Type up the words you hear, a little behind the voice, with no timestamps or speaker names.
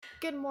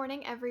Good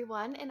morning,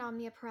 everyone, and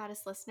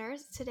Omniapparatus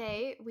listeners.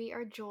 Today, we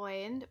are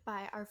joined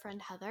by our friend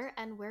Heather,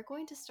 and we're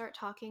going to start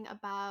talking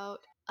about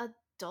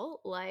adult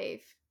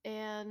life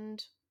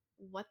and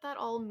what that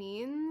all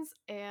means,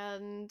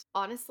 and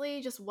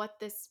honestly, just what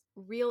this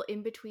real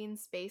in between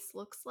space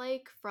looks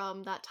like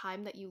from that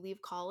time that you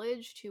leave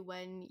college to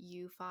when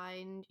you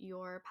find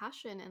your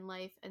passion in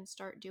life and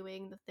start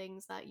doing the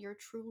things that you're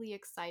truly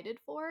excited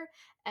for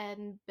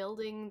and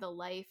building the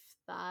life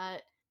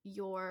that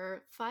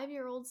your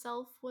 5-year-old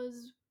self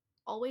was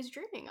always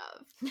dreaming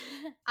of.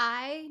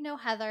 I know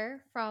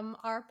Heather from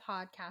our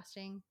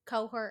podcasting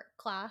cohort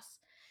class.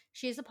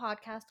 She has a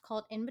podcast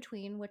called In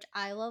Between, which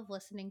I love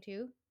listening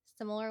to.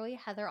 Similarly,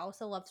 Heather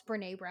also loves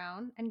Brene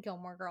Brown and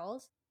Gilmore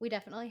Girls. We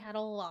definitely had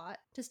a lot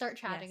to start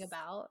chatting Yes.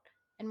 about,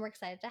 and we're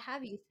excited to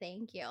have you.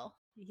 Thank you.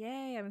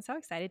 Yay. I'm so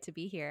excited to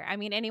be here. I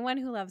mean, anyone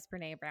who loves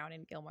Brene Brown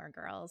and Gilmore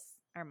Girls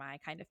are my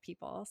kind of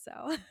people.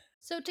 So,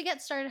 So to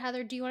get started,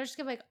 Heather, do you want to just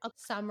give like a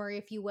summary,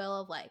 if you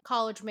will, of like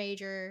college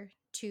major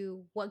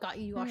to what got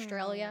you to Hmm.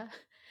 Australia?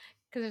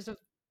 Because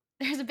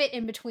there's a bit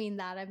in between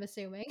that, I'm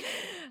assuming.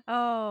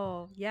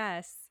 Oh,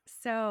 yes.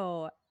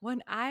 So,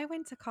 when I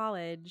went to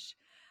college,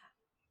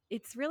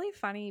 it's really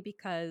funny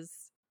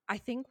because I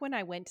think when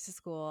I went to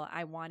school,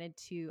 I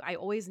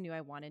always knew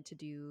I wanted to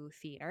do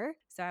theater.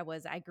 So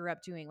I grew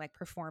up doing like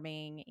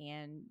performing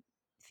and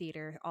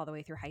theater all the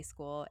way through high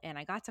school. And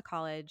I got to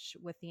college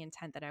with the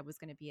intent that I was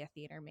going to be a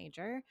theater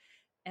major.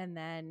 And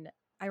then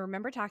I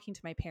remember talking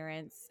to my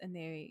parents and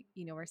they,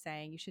 were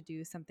saying you should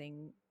do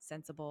something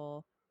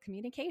sensible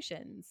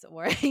communications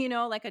or,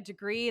 like a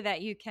degree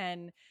that you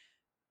can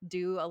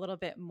do a little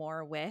bit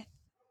more with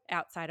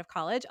outside of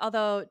college.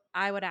 Although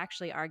I would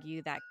actually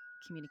argue that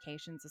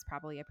communications is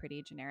probably a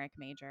pretty generic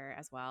major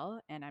as well.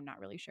 And I'm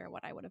not really sure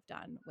what I would have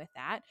done with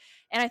that.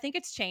 And I think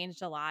it's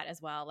changed a lot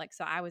as well. Like,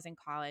 so I was in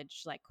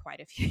college like quite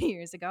a few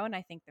years ago, and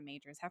I think the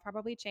majors have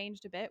probably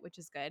changed a bit, which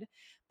is good.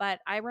 But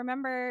I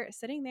remember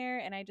sitting there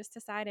and I just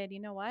decided,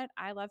 you know what?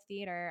 I love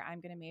theater. I'm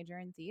going to major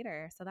in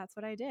theater. So that's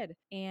what I did.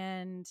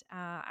 And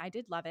I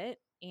did love it.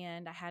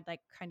 And I had like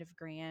kind of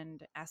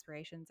grand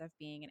aspirations of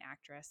being an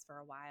actress for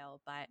a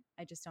while, but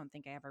I just don't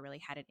think I ever really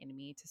had it in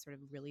me to sort of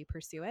really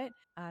pursue it.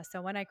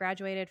 So when I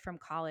graduated from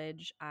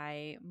college,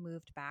 I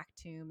moved back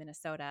to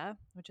Minnesota,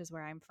 which is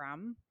where I'm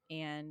from.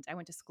 And I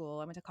went to school.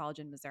 I went to college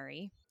in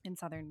Missouri, in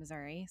southern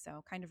Missouri.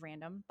 So kind of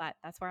random, but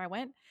that's where I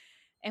went.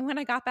 And when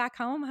I got back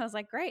home, I was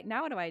like, great,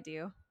 now what do I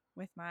do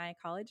with my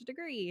college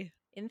degree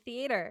in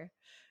theater?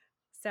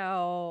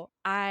 So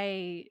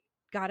I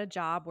got a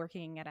job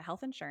working at a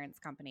health insurance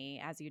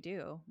company, as you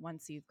do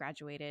once you've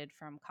graduated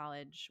from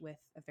college with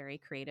a very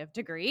creative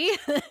degree.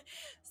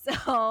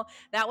 So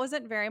that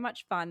wasn't very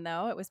much fun,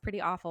 though. It was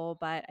pretty awful,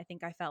 but I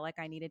think I felt like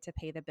I needed to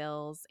pay the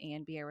bills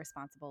and be a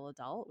responsible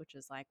adult, which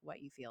is like what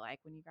you feel like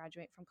when you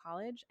graduate from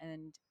college.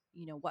 And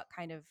what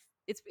kind of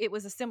it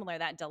was a similar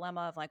that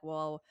dilemma of like,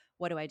 well,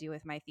 what do I do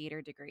with my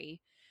theater degree?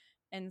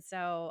 And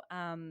so,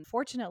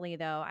 fortunately,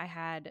 though, I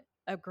had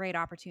a great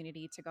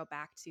opportunity to go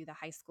back to the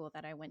high school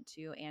that I went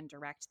to and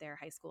direct their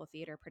high school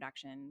theater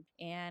production.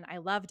 And I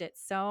loved it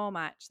so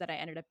much that I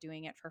ended up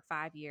doing it for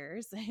 5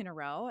 years in a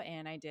row.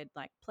 And I did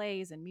like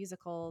plays and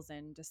musicals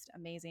and just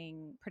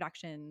amazing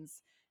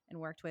productions and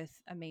worked with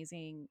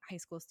amazing high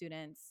school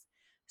students.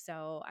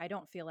 So I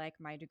don't feel like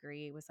my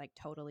degree was like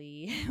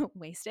totally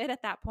wasted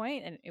at that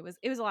point. And it was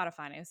a lot of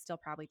fun. It was still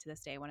probably to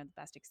this day one of the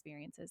best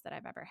experiences that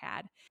I've ever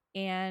had.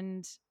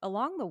 And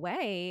along the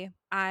way,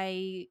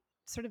 I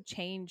sort of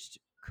changed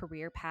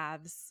career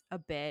paths a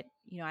bit.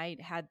 I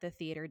had the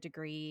theater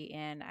degree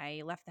and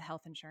I left the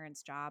health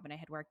insurance job and I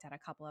had worked at a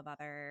couple of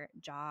other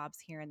jobs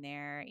here and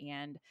there.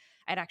 And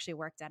I'd actually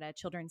worked at a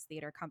children's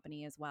theater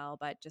company as well,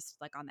 but just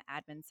like on the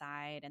admin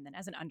side and then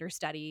as an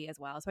understudy as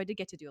well. So I did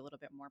get to do a little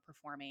bit more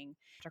performing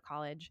after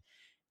college.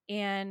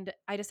 And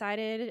I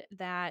decided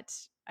that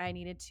I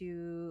needed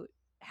to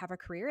have a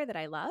career that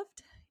I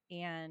loved.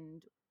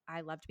 And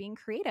I loved being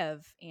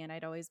creative. And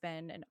I'd always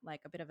been like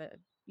a bit of a,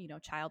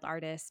 child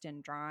artist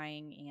and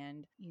drawing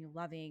and,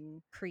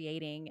 loving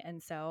creating.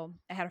 And so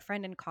I had a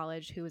friend in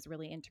college who was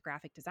really into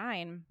graphic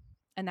design.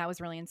 And that was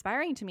really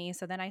inspiring to me.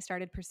 So then I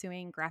started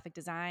pursuing graphic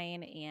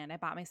design and I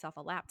bought myself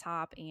a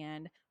laptop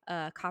and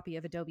a copy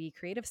of Adobe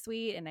Creative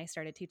Suite and I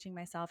started teaching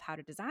myself how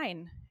to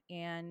design.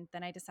 And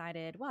then I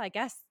decided, well, I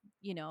guess,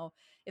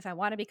 if I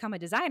want to become a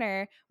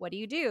designer, what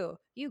do?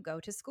 You go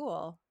to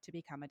school to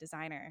become a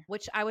designer,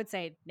 which I would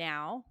say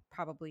now,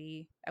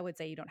 probably, I would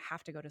say you don't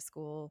have to go to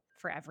school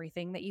for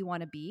everything that you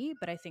want to be.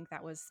 But I think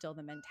that was still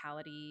the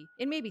mentality.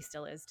 It maybe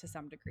still is to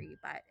some degree.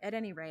 But at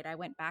any rate, I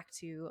went back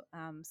to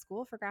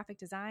school for graphic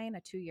design,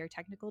 a 2-year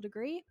technical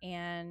degree,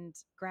 and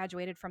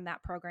graduated from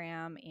that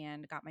program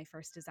and got my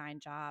first design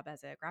job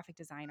as a graphic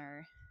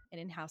designer an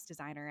in-house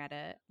designer at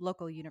a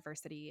local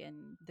university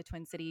in the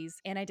Twin Cities.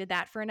 And I did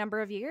that for a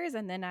number of years.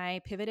 And then I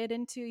pivoted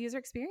into user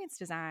experience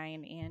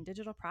design and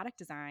digital product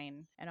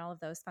design and all of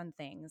those fun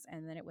things.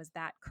 And then it was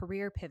that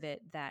career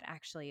pivot that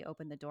actually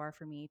opened the door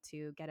for me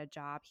to get a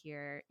job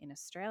here in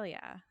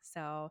Australia.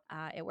 So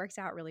it worked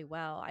out really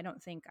well. I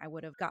don't think I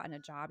would have gotten a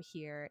job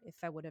here if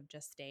I would have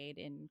just stayed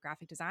in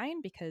graphic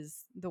design,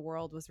 because the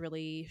world was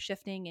really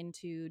shifting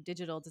into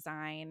digital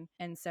design.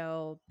 And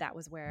so that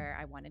was where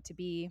I wanted to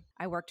be.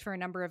 I worked for a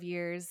number of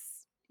years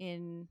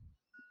in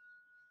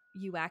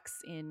UX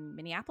in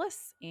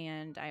Minneapolis,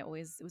 and it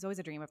was always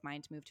a dream of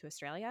mine to move to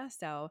Australia.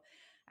 So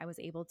I was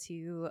able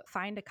to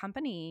find a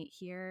company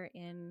here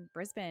in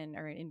Brisbane,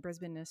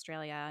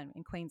 Australia,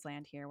 in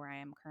Queensland, here where I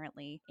am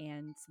currently.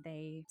 And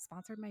they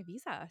sponsored my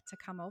visa to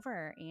come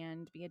over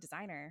and be a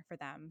designer for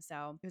them.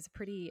 So it was a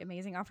pretty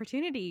amazing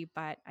opportunity.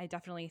 But I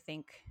definitely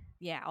think,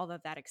 yeah, all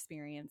of that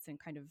experience and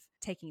kind of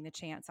taking the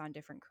chance on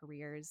different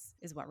careers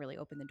is what really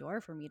opened the door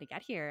for me to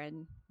get here.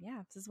 And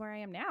yeah, this is where I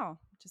am now,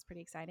 which is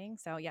pretty exciting.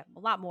 So yeah, a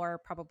lot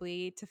more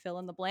probably to fill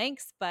in the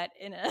blanks, but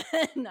in a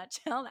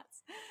nutshell,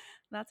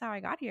 that's how I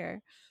got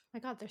here. My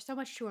God, there's so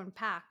much to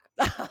unpack.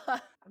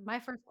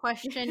 My first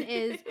question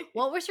is,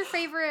 what was your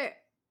favorite?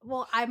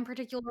 Well, I'm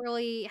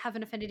particularly have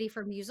an affinity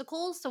for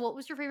musicals. So what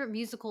was your favorite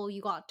musical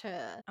you got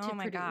to Oh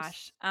my produce?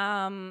 gosh.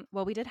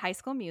 Well, we did High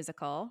School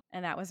Musical,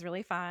 and that was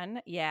really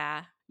fun.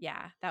 Yeah,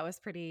 that was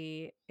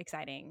pretty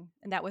exciting.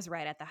 And that was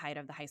right at the height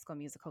of the High School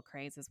Musical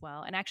craze as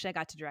well. And actually, I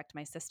got to direct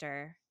my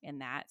sister in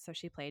that. So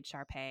she played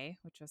Sharpay,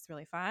 which was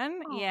really fun.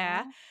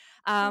 Yeah. Aw,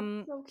 that's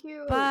Um, so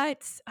cute.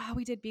 but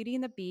we did Beauty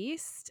and the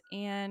Beast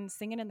and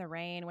Singing in the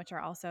Rain, which are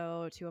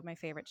also two of my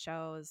favorite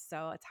shows.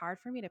 So it's hard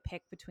for me to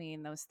pick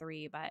between those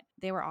three, but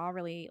they were all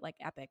really like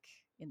epic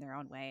in their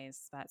own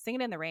ways. But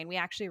Singing in the Rain, we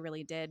actually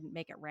really did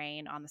make it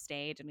rain on the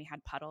stage, and we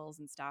had puddles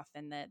and stuff.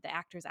 And the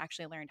actors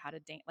actually learned how to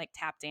like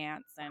tap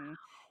dance. And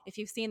if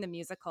you've seen the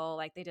musical,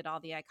 like they did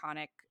all the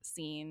iconic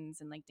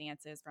scenes and like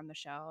dances from the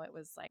show. It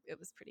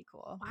was pretty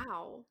cool.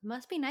 Wow.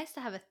 Must be nice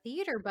to have a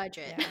theater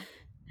budget. Yeah.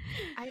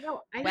 I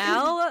know.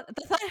 Well,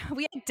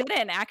 we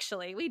didn't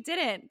actually. We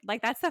didn't.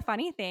 Like that's the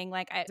funny thing.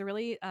 Like it's a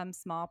really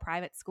small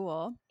private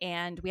school,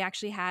 and we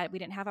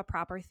didn't have a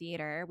proper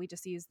theater. We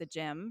just used the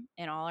gym,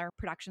 and all our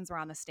productions were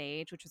on the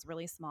stage, which was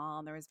really small,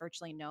 and there was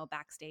virtually no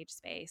backstage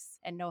space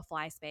and no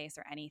fly space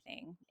or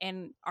anything.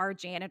 And our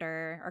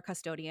janitor, our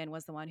custodian,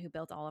 was the one who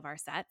built all of our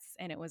sets,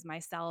 and it was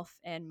myself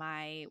and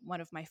my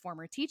one of my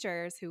former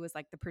teachers who was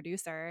like the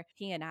producer.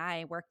 He and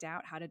I worked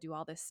out how to do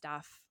all this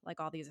stuff, like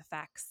all these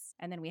effects,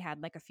 and then we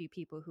had like a few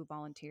people who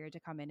volunteered to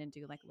come in and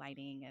do like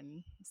lighting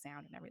and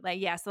sound and everything. Like,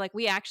 yeah, so like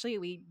we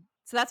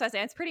so that's what I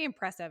say. It's pretty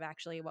impressive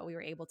actually what we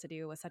were able to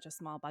do with such a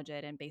small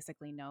budget and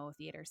basically no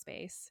theater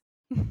space.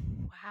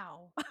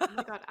 Wow. Oh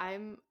my God,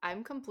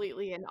 I'm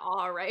completely in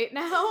awe right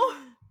now.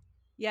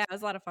 Yeah, it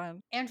was a lot of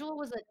fun. Angela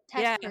was a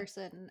Yeah. tech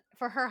person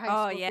for her high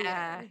Oh school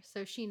yeah. theater,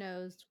 so she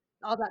knows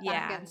all that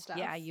back Yeah. end stuff.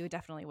 Yeah, you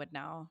definitely would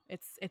know.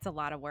 It's a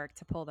lot of work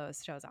to pull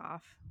those shows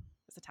off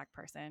as a tech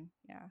person.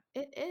 Yeah.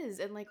 It is.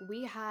 And like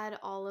we had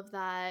all of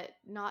that,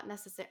 not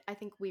necessary. I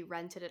think we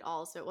rented it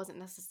all. So it wasn't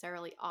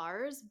necessarily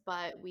ours,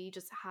 but we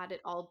just had it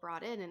all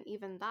brought in. And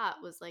even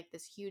that was like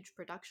this huge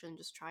production,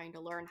 just trying to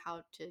learn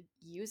how to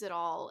use it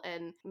all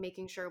and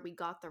making sure we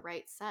got the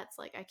right sets.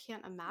 Like I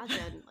can't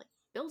imagine like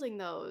building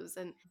those.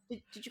 And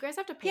did you guys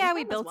have to paint Yeah,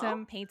 we them as built well?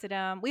 them, painted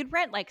them. We'd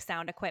rent like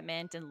sound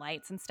equipment and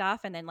lights and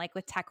stuff. And then like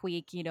with Tech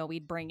Week,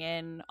 we'd bring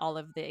in all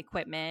of the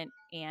equipment.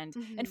 And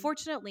Hmm.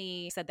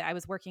 fortunately, said that I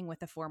was working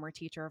with a former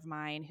teacher of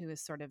mine who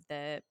is sort of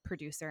the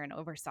producer and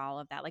oversaw all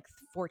of that. Like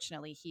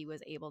fortunately, he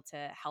was able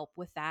to help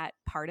with that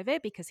part of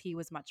it because he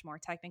was much more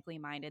technically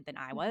minded than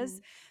I Hmm.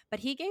 was. But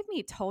he gave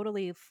me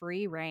totally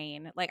free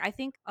reign. Like I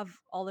think of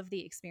all of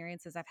the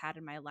experiences I've had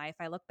in my life,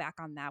 I look back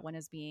on that one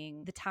as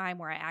being the time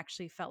where I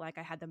actually felt like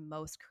I had the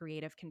most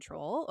creative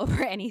control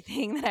over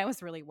anything that I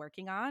was really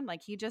working on.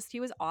 Like he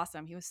was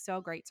awesome. He was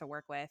so great to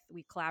work with.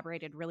 We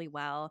collaborated really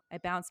well. I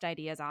bounced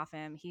ideas off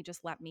him. He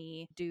let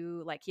me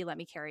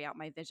carry out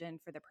my vision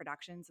for the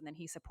productions, and then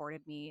he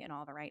supported me in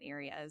all the right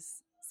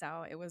areas.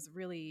 So it Hmm. was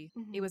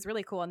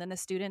really cool. And then the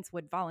students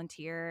would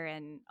volunteer,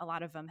 and a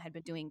lot of them had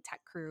been doing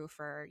tech crew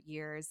for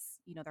years,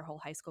 their whole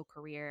high school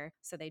career.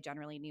 So they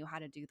generally knew how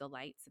to do the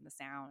lights and the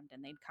sound,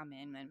 and they'd come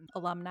in, and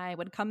alumni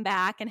would come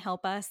back and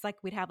help us.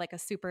 Like we'd have like a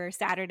super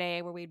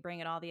Saturday where we'd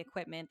bring in all the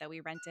equipment that we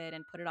rented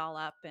and put it all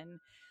up, and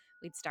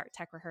we'd start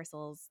tech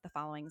rehearsals the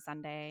following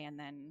Sunday and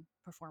then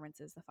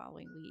performances the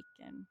following week.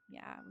 And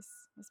yeah, it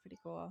was pretty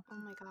cool. Oh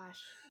my gosh.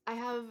 I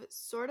have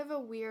sort of a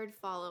weird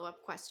follow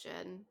up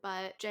question,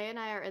 but Jay and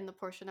I are in the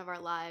portion of our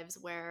lives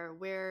where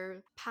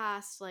we're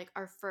past like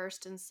our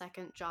first and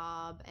second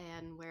job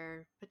and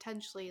we're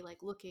potentially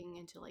like looking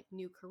into like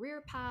new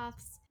career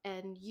paths.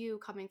 And you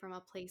coming from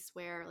a place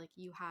where like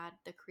you had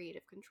the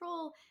creative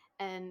control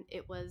and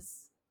it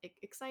was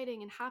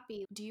exciting and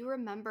happy. Do you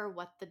remember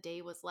what the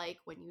day was like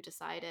when you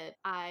decided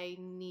I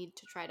need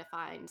to try to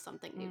find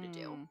something new to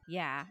do?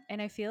 Yeah.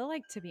 And I feel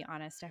like, to be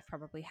honest, I've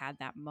probably had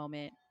that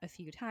moment a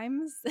few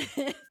times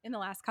in the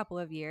last couple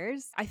of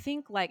years. I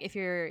think like if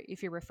you're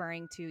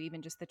referring to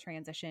even just the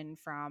transition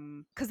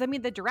from, because I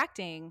mean the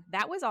directing,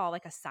 that was all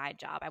like a side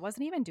job. I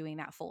wasn't even doing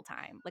that full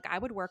time. Like I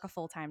would work a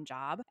full-time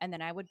job and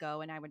then I would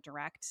go and I would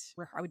direct,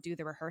 I would do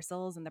the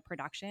rehearsals and the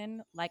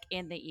production like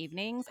in the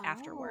evenings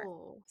after work.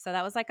 Oh. So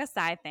that was like a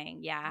side thing.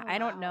 Yeah. Oh, I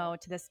don't wow. know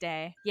to this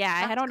day. Yeah.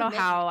 I That's don't know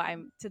how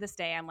commitment. to this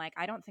day, I'm like,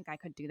 I don't think I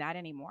could do that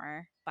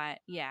anymore. But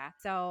yeah.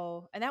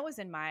 So, and that was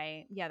in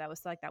my, yeah, that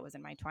was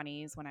in my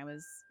 20s when I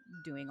was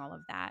doing all of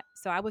that.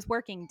 So I was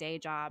working day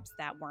jobs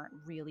that weren't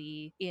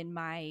really in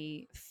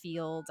my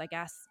field, I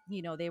guess.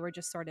 They were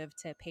just sort of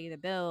to pay the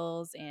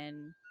bills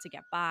and to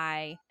get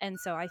by. And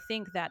so I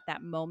think that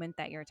that moment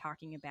that you're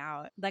talking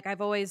about, like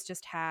I've always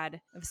just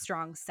had a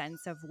strong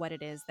sense of what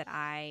it is that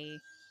I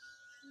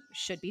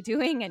should be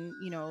doing and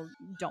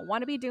don't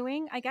want to be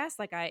doing. I guess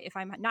like if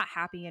I'm not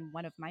happy in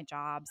one of my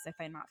jobs, if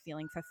I'm not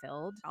feeling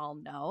fulfilled, I'll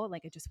know,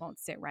 like it just won't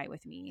sit right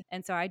with me.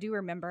 And so I do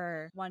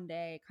remember one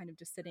day kind of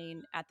just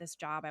sitting at this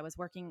job. I was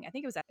working, I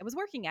think I was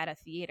working at a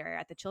theater,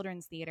 at the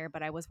children's theater,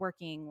 but I was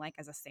working like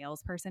as a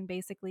salesperson,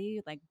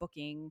 basically like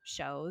booking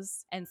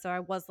shows. And so I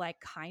was like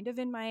kind of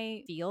in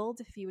my field,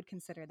 if you would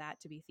consider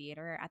that to be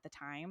theater at the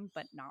time,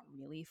 but not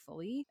really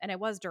fully. And I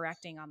was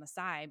directing on the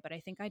side, but I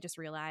think I just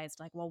realized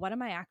like, well, what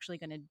am I actually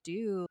going to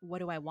do? What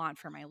do I want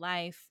for my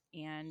life?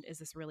 And is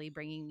this really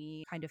bringing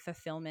me kind of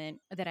fulfillment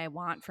that I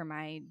want for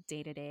my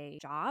day-to-day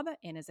job?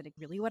 And is it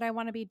really what I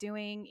want to be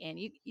doing? And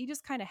you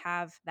just kind of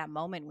have that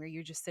moment where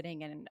you're just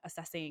sitting and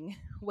assessing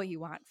what you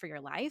want for your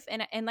life.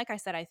 And like I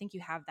said, I think you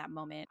have that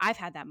moment. I've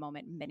had that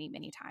moment many,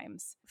 many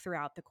times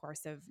throughout the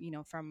course of,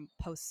 from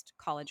post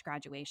college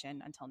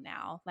graduation until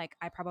now. Like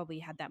I probably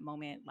had that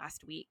moment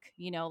last week,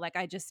 like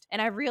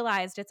and I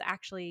realized it's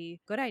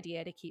actually a good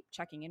idea to keep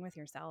checking in with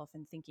yourself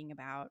and thinking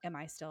about, am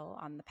I still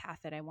on the path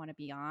that I want to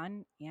be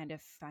on? And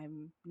if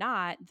I'm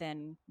not,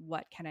 then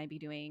what can I be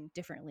doing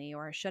differently,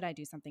 or should I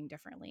do something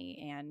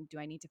differently? And do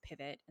I need to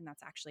pivot? And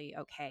that's actually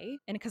okay.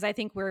 And because I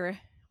think we're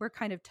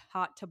kind of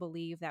taught to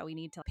believe that we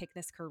need to pick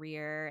this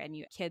career, and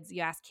you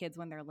ask kids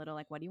when they're little,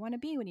 like, what do you want to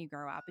be when you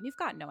grow up? And you've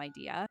got no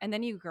idea. And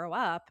then you grow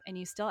up and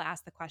you still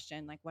ask the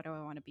question, like, what do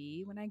I want to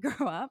be when I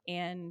grow up?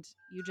 And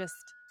you just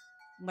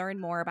learn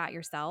more about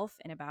yourself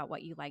and about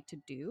what you like to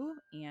do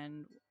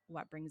and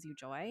what brings you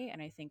joy.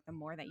 And I think the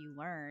more that you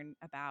learn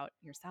about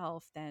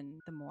yourself, then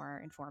the more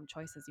informed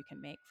choices you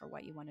can make for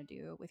what you want to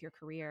do with your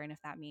career. And if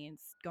that means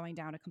going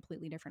down a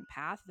completely different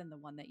path than the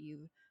one that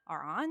you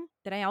are on,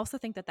 then I also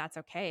think that that's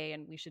okay.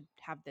 And we should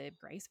have the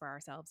grace for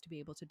ourselves to be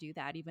able to do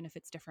that, even if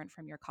it's different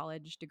from your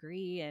college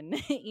degree and,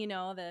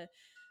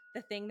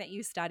 the thing that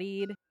you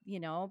studied.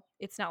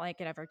 It's not like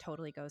it ever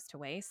totally goes to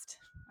waste,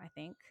 I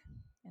think,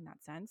 in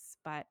that sense.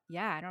 But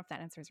yeah, I don't know if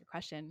that answers your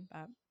question,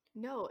 but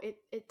No,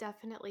 it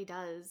definitely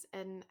does.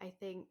 And I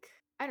think,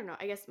 I don't know,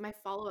 I guess my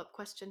follow-up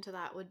question to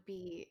that would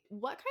be,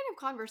 what kind of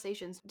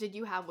conversations did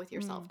you have with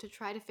yourself mm, to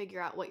try to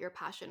figure out what your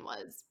passion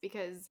was?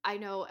 Because I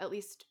know at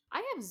least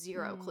I have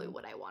zero clue mm,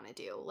 what I want to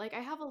do. Like I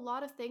have a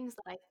lot of things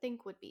that I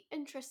think would be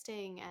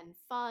interesting and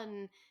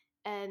fun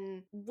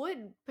and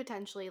would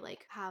potentially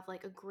like have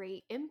like a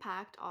great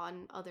impact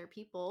on other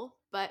people.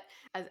 But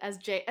as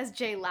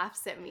Jay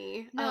laughs at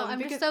me, No, I'm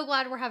just because so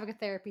glad we're having a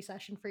therapy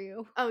session for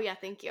you. oh yeah,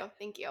 thank you.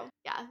 Thank you.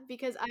 Yeah,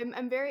 because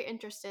I'm very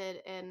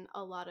interested in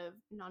a lot of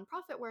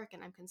nonprofit work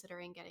and I'm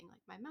considering getting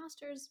like my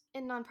master's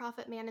in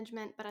nonprofit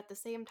management, but at the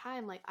same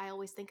time like I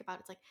always think about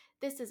it's like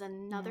this is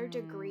another mm,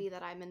 degree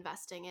that I'm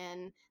investing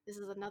in. This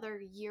is another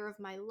year of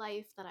my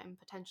life that I'm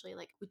potentially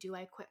like, do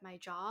I quit my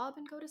job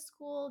and go to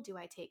school? Do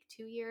I take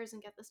 2 years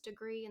and get this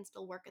degree and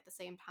still work at the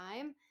same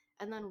time?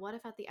 And then what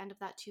if at the end of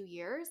that 2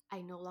 years,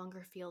 I no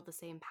longer feel the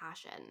same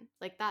passion?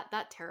 Like that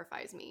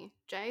terrifies me,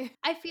 Jay.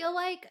 I feel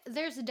like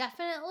there's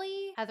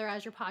definitely, Heather,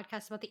 as your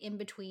podcast about the in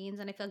betweens,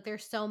 and I feel like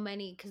there's so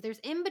many because there's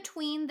in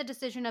between the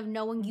decision of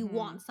knowing you mm-hmm,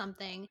 want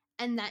something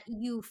and that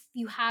you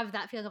have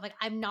that feeling of like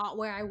I'm not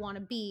where I want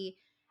to be,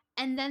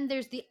 and then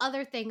there's the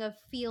other thing of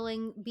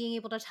being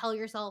able to tell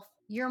yourself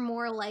you're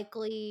more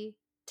likely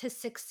to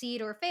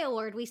succeed or fail,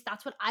 or at least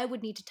that's what I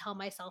would need to tell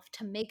myself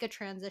to make a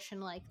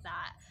transition like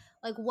that.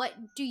 Like what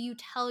do you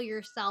tell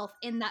yourself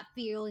in that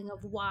feeling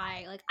of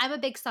why? Like I'm a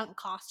big sunk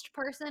cost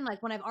person.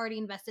 Like when I've already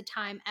invested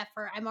time,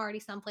 effort, I'm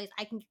already someplace,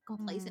 I can get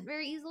complacent mm.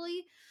 very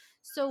easily.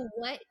 So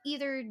what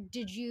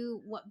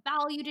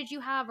value did you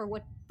have, or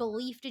what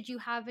belief did you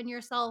have in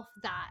yourself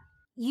that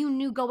you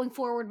knew going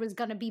forward was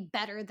going to be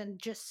better than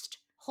just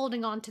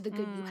holding on to the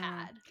good you Mm.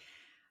 had?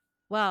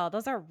 Well,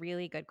 those are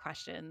really good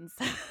questions.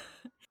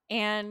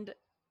 And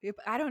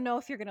I don't know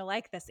if you're going to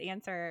like this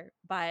answer,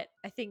 but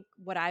I think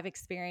what I've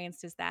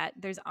experienced is that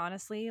there's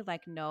honestly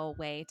like no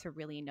way to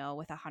really know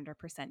with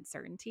 100%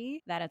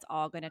 certainty that it's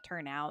all going to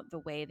turn out the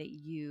way that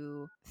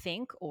you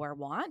think or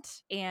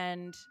want.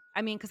 And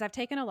I mean, because I've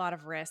taken a lot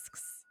of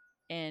risks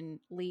in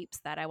leaps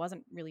that I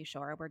wasn't really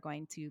sure were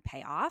going to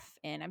pay off.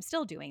 And I'm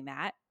still doing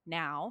that.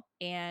 now.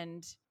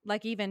 And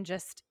like even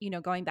just,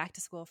 going back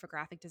to school for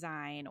graphic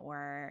design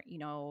or,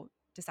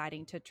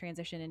 deciding to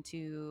transition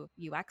into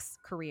UX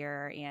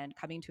career and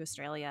coming to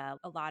Australia,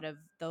 a lot of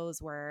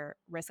those were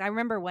risks. I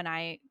remember when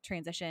I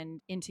transitioned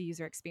into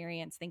user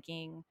experience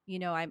thinking,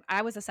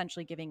 I was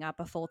essentially giving up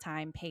a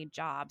full-time paid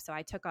job. So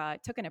I took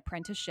an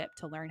apprenticeship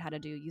to learn how to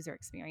do user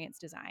experience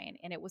design,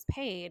 and it was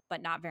paid,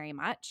 but not very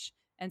much.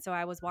 And so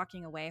I was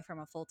walking away from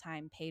a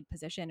full-time paid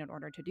position in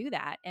order to do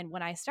that. And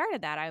when I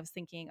started that, I was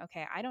thinking,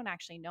 okay, I don't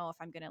actually know if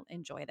I'm going to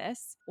enjoy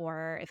this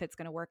or if it's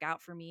going to work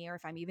out for me or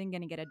if I'm even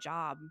going to get a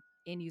job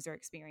in user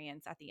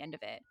experience at the end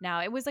of it.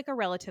 Now, it was like a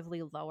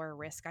relatively lower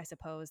risk, I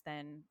suppose,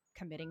 than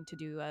committing to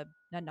do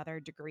another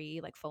degree,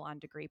 like full on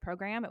degree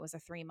program. It was a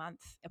 3-month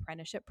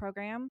apprenticeship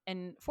program.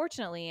 And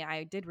fortunately,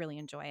 I did really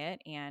enjoy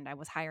it. And I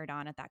was hired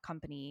on at that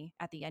company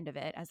at the end of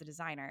it as a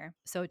designer.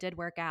 So it did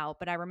work out.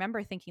 But I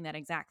remember thinking that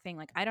exact thing,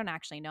 like, I don't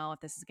actually know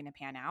if this is going to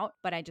pan out,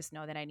 but I just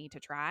know that I need to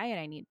try and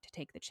I need to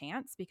take the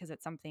chance because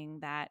it's something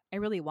that I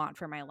really want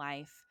for my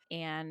life.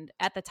 And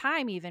at the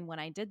time, even when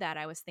I did that,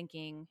 I was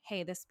thinking,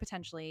 hey, this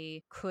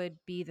potentially could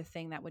be the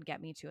thing that would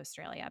get me to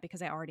Australia,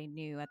 because I already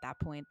knew at that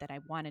point that I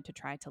wanted to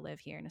try to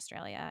live here in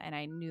Australia. And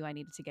I knew I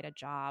needed to get a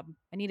job.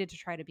 I needed to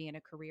try to be in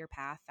a career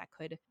path that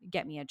could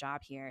get me a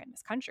job here in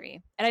this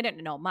country. And I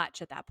didn't know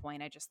much at that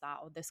point. I just thought,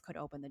 oh, this could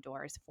open the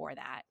doors for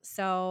that.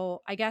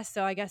 So I guess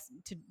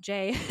to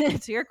Jay,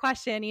 to your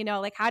question,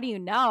 like, how do you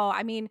know?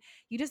 I mean,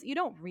 you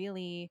don't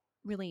really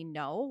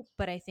know.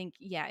 But I think,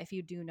 yeah, if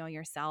you do know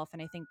yourself,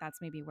 and I think that's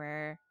maybe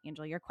where,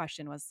 Angela, your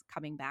question was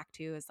coming back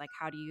to, is like,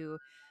 how do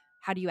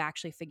you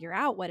actually figure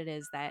out what it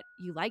is that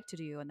you like to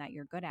do and that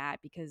you're good at?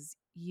 Because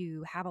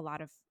you have a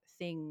lot of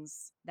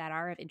things that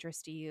are of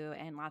interest to you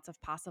and lots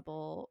of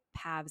possible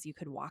paths you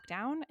could walk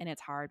down, and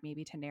it's hard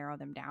maybe to narrow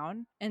them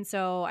down. And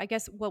so I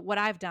guess what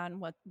I've done,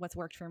 what's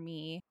worked for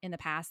me in the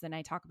past, and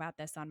I talk about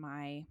this on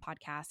my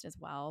podcast as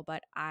well,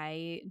 but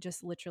I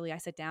just literally, I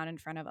sit down in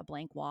front of a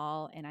blank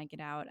wall and I get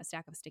out a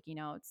stack of sticky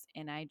notes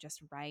and I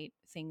just write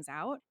things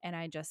out, and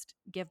I just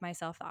give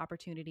myself the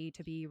opportunity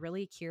to be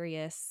really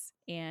curious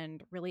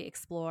and really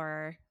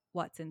explore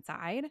what's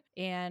inside.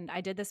 And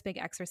I did this big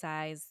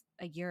exercise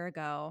a year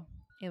ago.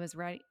 It was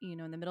right,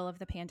 in the middle of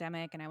the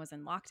pandemic, and I was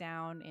in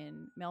lockdown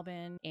in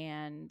Melbourne.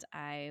 And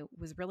it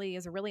was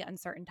a really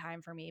uncertain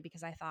time for me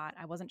because I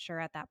wasn't sure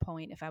at that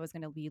point if I was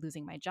going to be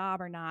losing my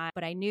job or not.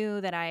 But I knew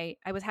that I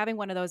was having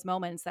one of those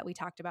moments that we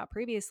talked about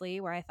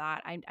previously where I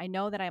thought, I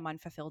know that I'm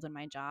unfulfilled in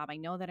my job. I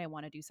know that I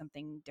want to do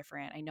something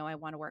different. I know I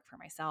want to work for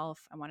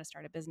myself. I want to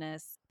start a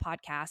business,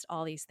 podcast,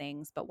 all these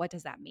things. But what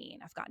does that mean?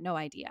 I've got no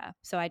idea.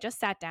 So I just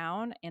sat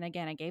down, and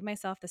again, I gave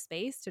myself the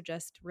space to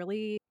just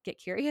really get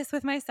curious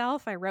with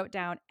myself. I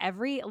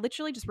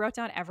literally just wrote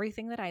down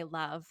everything that I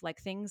love,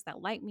 like things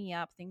that light me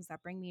up, things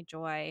that bring me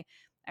joy.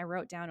 I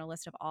wrote down a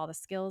list of all the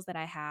skills that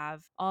I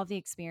have, all the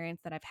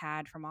experience that I've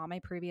had from all my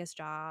previous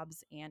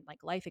jobs and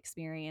like life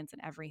experience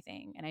and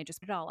everything. And I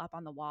just put it all up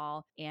on the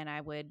wall, and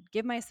I would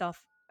give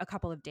myself a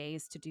couple of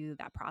days to do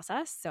that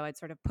process. So I'd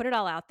sort of put it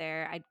all out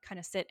there. I'd kind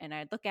of sit and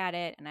I'd look at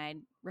it and I'd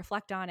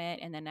reflect on it,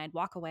 and then I'd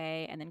walk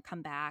away and then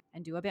come back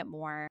and do a bit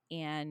more.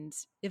 And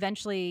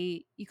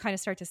eventually you kind of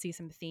start to see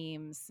some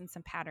themes and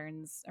some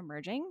patterns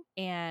emerging.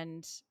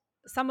 And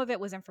some of it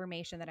was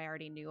information that I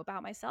already knew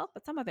about myself,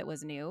 but some of it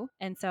was new.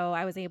 And so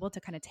I was able to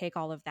kind of take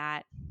all of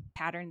that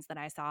patterns that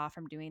I saw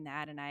from doing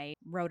that, and I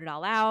wrote it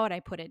all out. I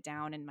put it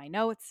down in my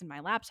notes in my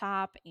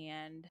laptop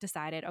and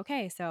decided,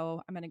 okay,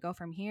 so I'm going to go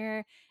from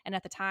here. And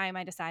at the time,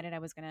 I decided I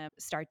was going to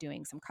start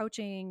doing some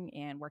coaching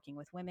and working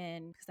with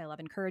women because I love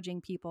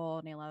encouraging people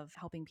and I love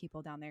helping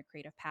people down their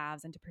creative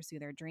paths and to pursue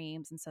their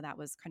dreams. And so that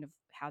was kind of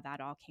how that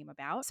all came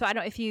about. So I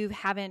don't know if you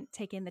haven't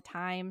taken the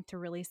time to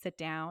really sit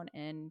down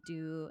and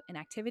do an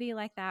activity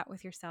like that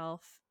with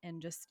yourself,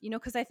 and just,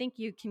 because I think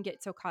you can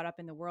get so caught up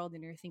in the world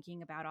and you're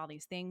thinking about all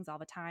these things all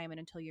the time. And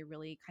until you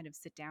really kind of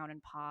sit down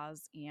and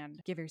pause and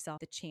give yourself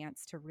the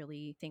chance to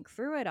really think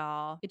through it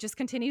all, it just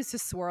continues to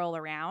swirl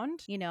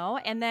around,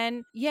 and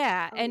then,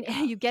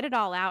 you get it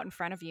all out in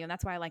front of you. And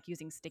that's why I like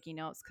using sticky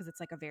notes, because it's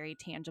like a very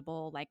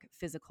tangible, like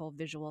physical,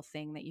 visual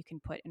thing that you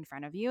can put in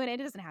front of you. And it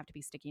doesn't have to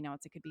be sticky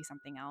notes. It could be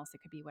something else.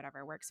 It could be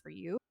whatever works for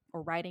you,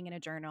 or writing in a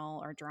journal,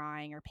 or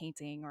drawing, or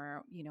painting,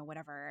 or,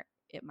 whatever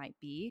it might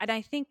be. And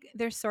I think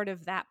there's sort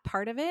of that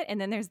part of it. And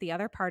then there's the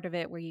other part of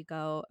it where you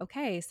go,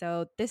 okay,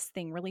 so this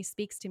thing really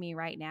speaks to me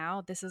right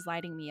now. This is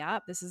lighting me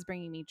up. This is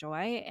bringing me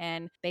joy.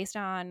 And based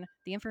on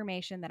the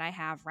information that I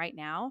have right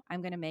now,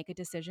 I'm going to make a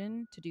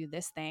decision to do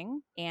this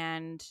thing.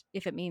 And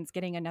if it means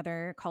getting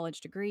another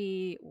college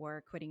degree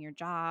or quitting your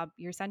job,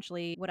 you're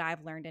essentially, what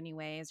I've learned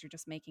anyway, is you're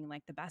just making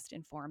like the best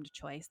informed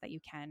choice that you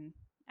can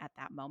at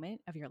that moment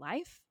of your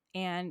life.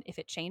 And if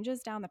it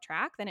changes down the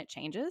track, then it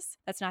changes.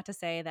 That's not to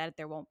say that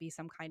there won't be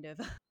some kind of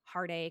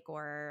heartache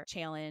or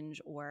challenge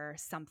or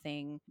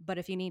something. But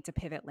if you need to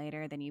pivot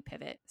later, then you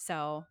pivot.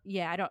 So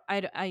yeah,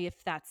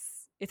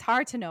 it's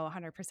hard to know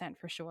 100%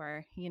 for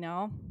sure,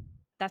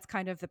 That's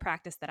kind of the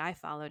practice that I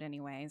followed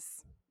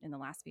anyways. in the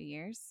last few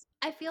years?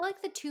 I feel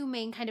like the two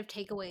main kind of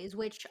takeaways,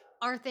 which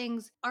are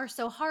things are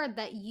so hard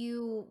that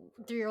you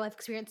through your life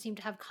experience seem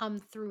to have come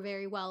through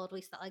very well, at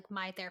least that like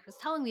my therapist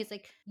is telling me, is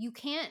like you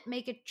can't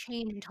make a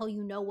change until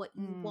you know what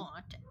you Mm,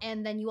 want.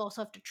 And then you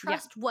also have to yeah.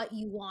 trust what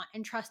you want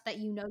and trust that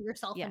you know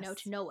yourself enough to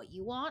Yes. know what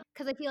you want.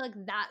 Cause I feel like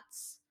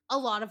that's a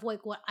lot of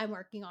like what I'm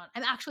working on.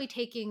 I'm actually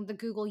taking the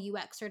Google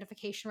UX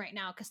certification right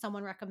now because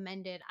someone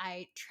recommended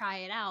I try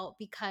it out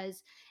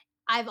because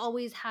I've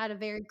always had a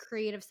very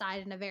creative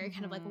side and a very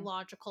kind of like Mm-hmm.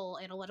 logical,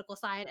 analytical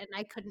side, and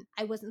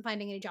I wasn't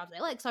finding any jobs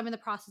I like. So I'm in the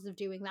process of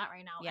doing that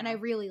right now, and I Yeah.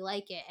 really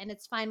like it. And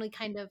it's finally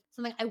kind of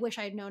something I wish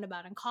I had known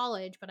about in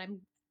college, but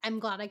I'm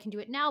glad I can do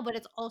it now. But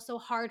it's also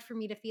hard for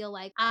me to feel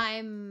like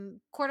I'm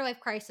quarter life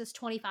crisis,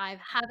 25,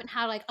 haven't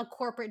had like a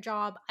corporate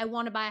job. I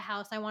want to buy a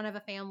house. I want to have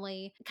a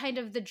family. Kind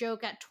of the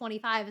joke at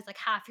 25 is like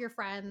half your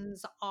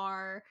friends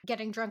are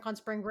getting drunk on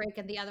spring break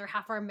and the other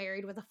half are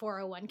married with a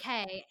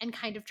 401k, and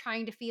kind of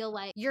trying to feel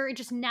like you're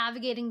just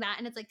navigating that.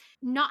 And it's like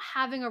not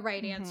having a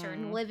right answer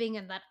and Mm-hmm. living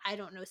in that I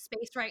don't know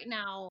space right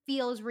now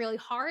feels really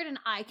hard. And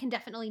I can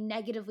definitely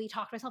negatively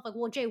talk to myself like,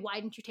 well, Jay,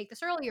 why didn't you take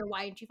this earlier?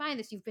 Why didn't you find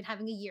this? You've been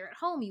having a year at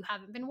home. You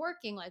haven't been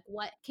working. Like,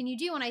 what can you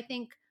do? And I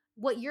think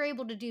what you're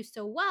able to do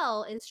so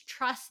well is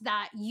trust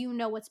that you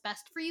know what's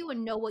best for you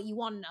and know what you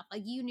want enough.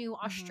 Like you knew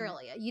Mm-hmm.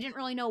 Australia. You didn't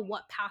really know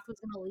what path was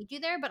going to lead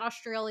you there, but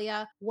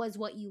Australia was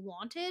what you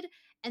wanted.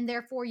 And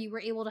therefore you were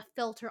able to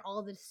filter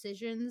all the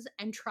decisions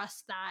and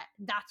trust that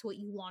that's what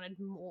you wanted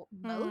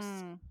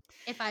most. Mm.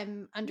 If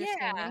I'm Yeah.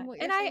 understanding what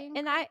you're And I saying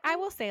and I correctly.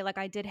 will say, like,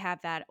 I did have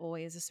that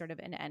always as sort of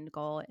an end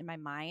goal in my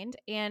mind.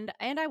 And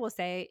I will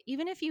say,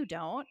 even if you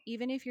don't,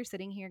 even if you're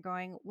sitting here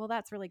going, well,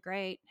 that's really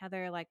great,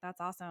 Heather, like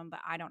that's awesome, but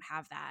I don't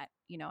have that.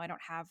 I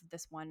don't have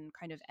this one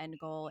kind of end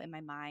goal in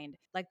my mind.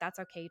 Like that's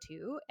okay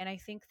too. And I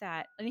think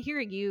that, and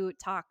hearing you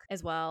talk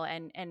as well,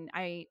 and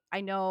I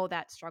know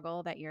that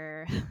struggle that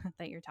you're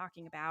that you're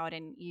talking about,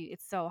 and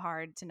it's so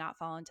hard to not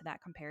fall into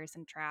that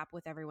comparison trap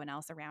with everyone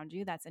else around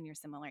you that's in your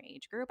similar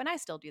age group. And I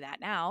still do that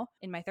now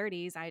in my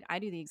 30s. I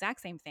do the exact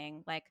same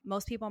thing. Like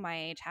most people my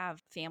age have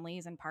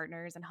families and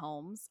partners and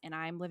homes, and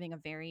I'm living a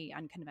very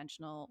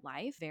unconventional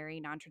life, very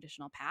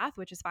non-traditional path,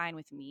 which is fine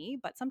with me.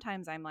 But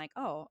sometimes I'm like,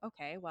 oh,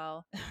 okay,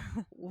 well,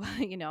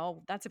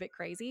 that's a bit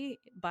crazy,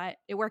 but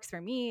it works for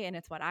me and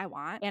it's what I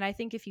want. And I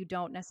think if you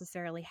don't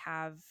necessarily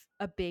have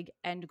a big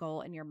end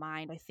goal in your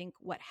mind, I think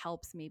what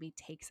helps maybe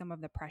take some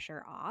of the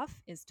pressure off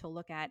is to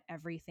look at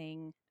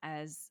everything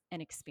as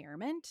an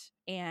experiment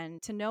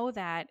and to know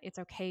that it's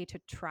okay to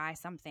try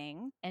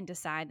something and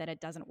decide that it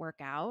doesn't work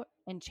out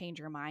and change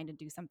your mind and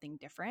do something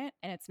different.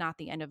 And it's not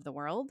the end of the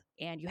world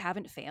and you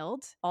haven't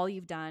failed. All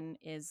you've done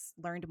is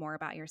learned more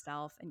about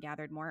yourself and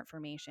gathered more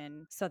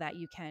information so that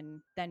you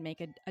can then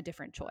make a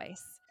different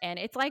choice. And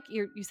it's like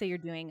you say you're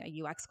doing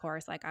a UX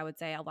course. Like I would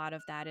say a lot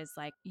of that is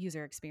like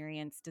user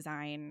experience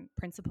design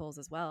principles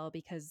as well,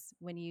 because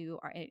when you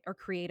are or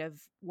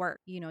creative work,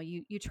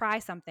 you try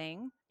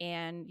something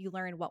and you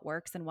learn what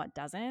works and what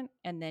doesn't,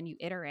 and then you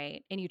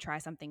iterate and you try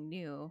something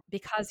new.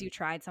 Because you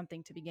tried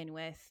something to begin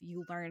with,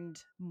 you learned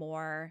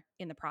more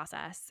in the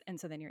process, and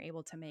so then you're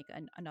able to make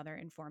another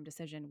informed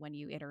decision when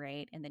you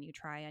iterate and then you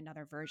try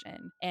another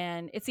version.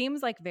 And it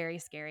seems like very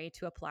scary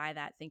to apply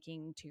that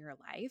thinking to your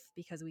life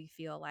because we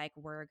feel like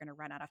we're going to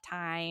run out of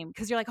time,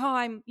 because you're like, oh,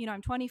 I'm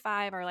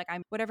 25, or like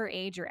I'm whatever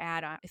age you're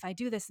at. If I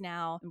do this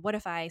now, what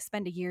if I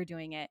spend a year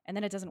doing it and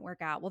then it doesn't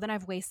work out? Well, then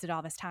I've wasted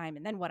all this time,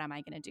 and then what am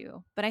I going to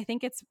do? But I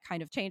think it's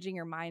kind of changing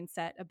your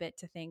mindset a bit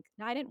to think,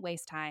 no, I didn't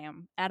waste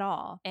time at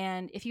all.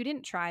 And if you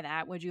didn't try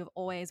that, would you have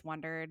always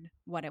wondered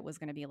what it was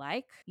going to be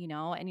like?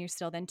 And you're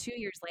still then 2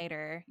 years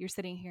later, you're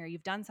sitting here,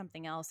 you've done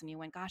something else, and you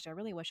went, gosh, I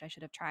really wish I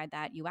should have tried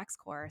that UX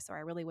course, or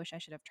I really wish I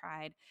should have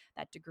tried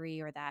that degree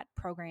or that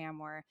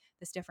program or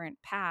this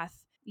different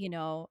path.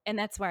 And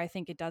that's where I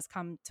think it does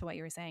come to what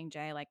you were saying,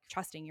 Jay, like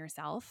trusting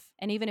yourself.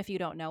 And even if you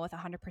don't know with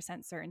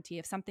 100% certainty,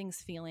 if something's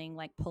feeling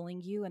like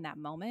pulling you in that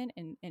moment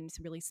and it's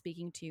really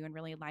speaking to you and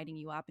really lighting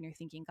you up, and you're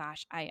thinking,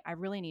 gosh, I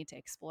really need to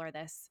explore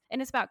this. And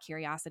it's about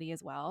curiosity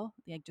as well,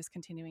 like just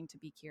continuing to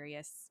be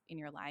curious in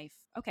your life.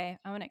 Okay,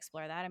 I'm going to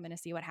explore that. I'm going to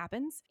see what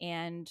happens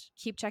and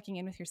keep checking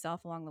in with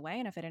yourself along the way.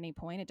 And if at any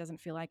point it doesn't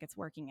feel like it's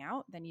working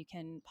out, then you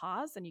can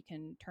pause and you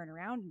can turn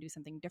around and do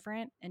something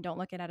different, and don't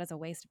look at it as a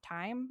waste of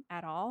time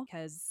at all,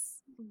 because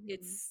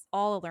it's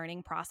all a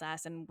learning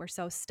process. And we're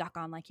so stuck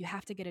on like, you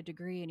have to get a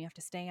degree and you have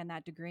to stay in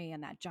that degree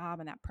and that job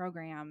and that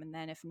program. And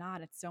then if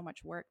not, it's so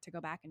much work to go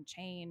back and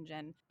change.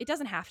 And it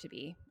doesn't have to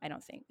be, I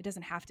don't think it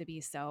doesn't have to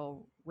be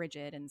so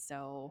rigid and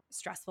so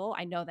stressful.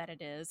 I know that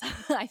it is.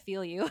 I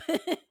feel you.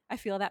 I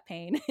feel that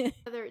pain.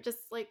 They're just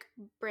like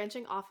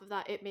branching off of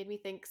that, it made me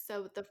think.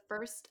 So the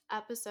first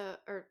episode,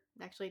 or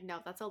actually, no,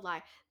 that's a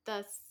lie.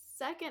 The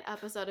second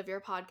episode of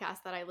your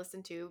podcast that I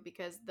listened to,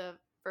 because the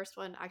first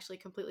one actually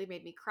completely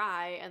made me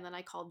cry. And then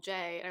I called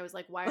Jay and I was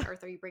like, why on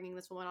earth are you bringing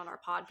this woman on our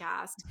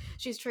podcast?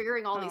 She's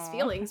triggering all these Oh,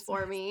 feelings that's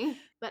for nice. me.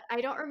 But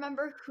I don't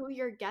remember who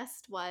your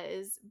guest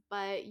was,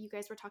 but you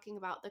guys were talking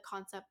about the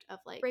concept of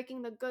like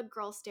breaking the good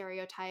girl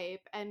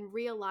stereotype and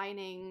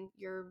realigning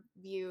your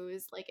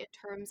views, like in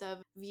terms of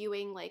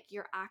viewing like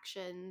your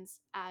actions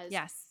as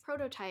Yes.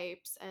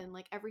 prototypes and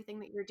like everything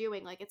that you're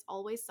doing, like it's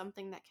always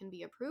something that can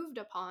be improved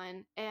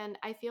upon. And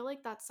I feel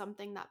like that's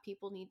something that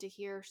people need to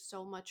hear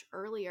so much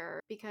earlier,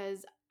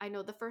 because I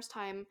know the first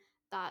time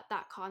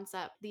that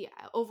concept, the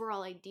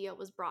overall idea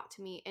was brought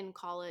to me in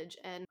college,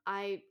 and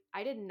I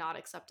did not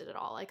accept it at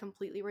all. I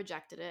completely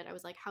rejected it. I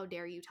was like, how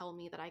dare you tell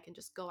me that I can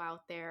just go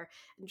out there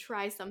and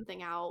try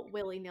something out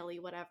willy-nilly,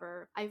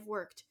 whatever. I've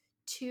worked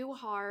too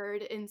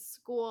hard in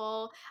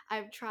school.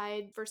 I've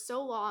tried for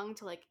so long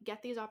to like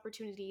get these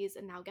opportunities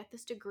and now get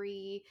this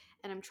degree,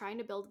 and I'm trying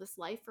to build this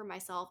life for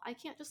myself. I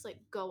can't just like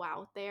go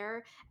out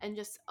there and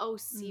just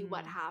see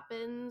what Mm.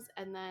 happens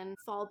and then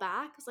fall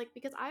back. It's like,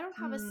 because I don't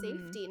have a Mm.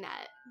 safety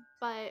net.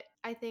 But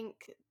I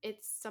think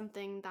it's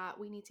something that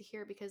we need to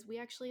hear, because we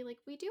actually like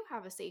we do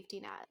have a safety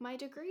net. My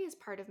degree is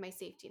part of my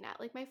safety net.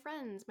 Like my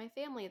friends, my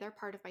family, they're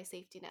part of my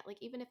safety net. Like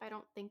even if I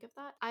don't think of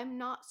that, I'm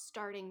not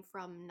starting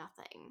from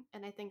nothing.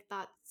 And I think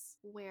that's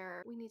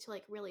where we need to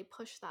like really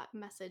push that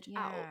message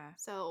out. Yeah.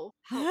 So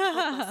help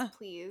us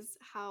please.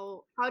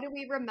 How do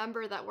we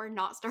remember that we're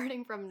not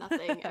starting from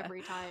nothing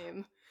every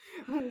time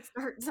we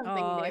start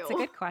something Oh, it's a new?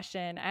 good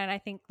question. And I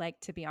think like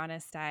to be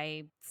honest,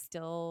 I'm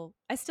still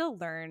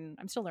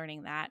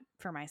learning that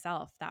for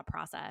myself, that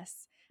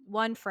process.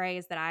 One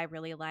phrase that I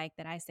really like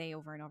that I say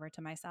over and over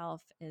to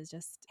myself is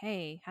just,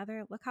 hey,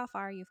 Heather, look how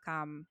far you've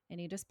come. And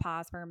you just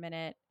pause for a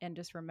minute and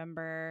just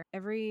remember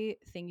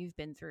everything you've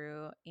been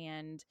through.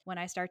 And when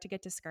I start to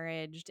get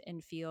discouraged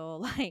and feel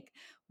like,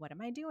 what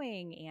am I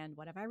doing? And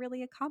what have I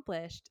really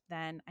accomplished?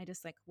 Then I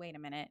just like, wait a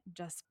minute,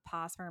 just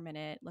pause for a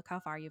minute, look how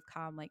far you've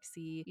come. Like,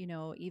 see,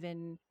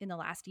 even in the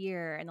last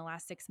year, in the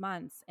last 6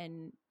 months,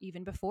 and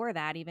even before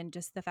that, even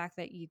just the fact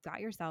that you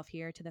got yourself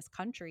here to this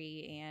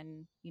country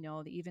and,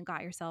 that you even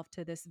got yourself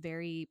to this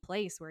very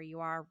place where you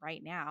are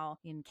right now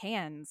in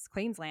Cairns,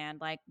 Queensland,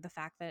 like the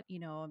fact that,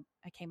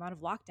 I came out of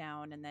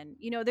lockdown and then,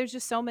 there's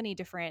just so many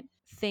different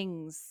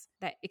things,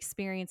 that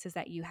experiences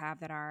that you have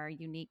that are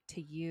unique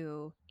to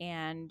you,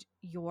 and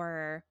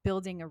you're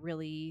building a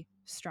really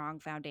strong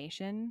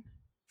foundation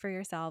for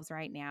yourselves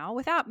right now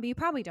without, you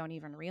probably don't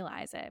even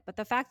realize it, but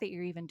the fact that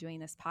you're even doing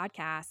this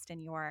podcast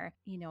and you're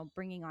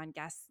bringing on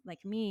guests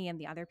like me and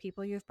the other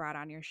people you've brought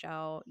on your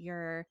show,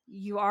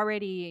 you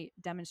already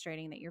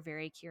demonstrating that you're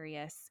very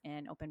curious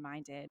and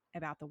open-minded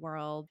about the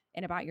world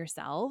and about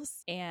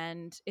yourselves.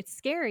 And it's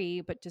scary,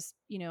 but just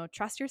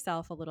trust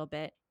yourself a little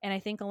bit. And I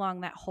think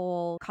along that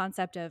whole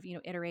concept of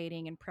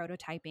iterating and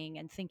prototyping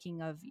and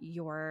thinking of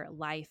your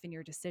life and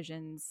your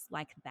decisions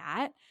like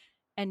that,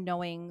 and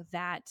knowing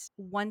that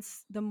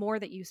once, the more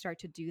that you start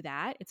to do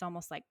that, it's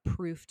almost like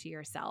proof to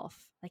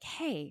yourself, like,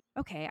 hey,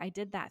 okay, I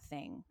did that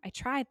thing, I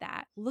tried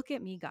that, look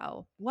at me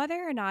go. Whether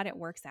or not it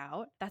works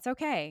out, that's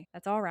okay,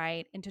 that's all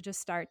right. And to just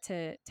start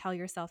to tell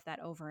yourself that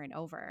over and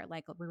over,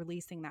 like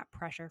releasing that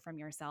pressure from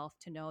yourself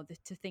to know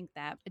that, to think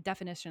that a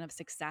definition of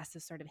success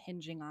is sort of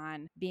hinging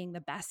on being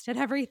the best at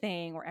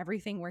everything, or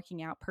everything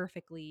working out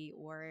perfectly,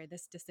 or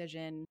this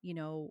decision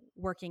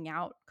working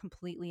out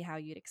completely how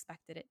you'd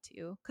expected it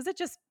to, because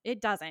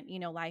it doesn't.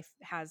 Life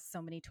has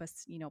so many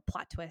twists,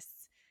 plot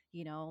twists,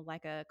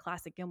 like a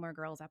classic Gilmore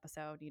Girls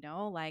episode,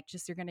 like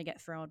just you're going to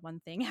get thrown one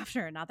thing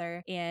after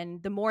another.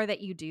 And the more that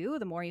you do,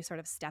 the more you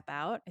sort of step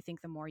out, I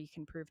think the more you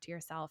can prove to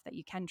yourself that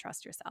you can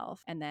trust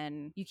yourself. And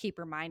then you keep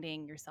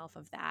reminding yourself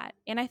of that.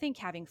 And I think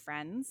having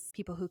friends,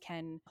 people who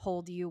can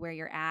hold you where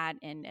you're at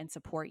and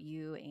support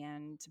you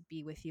and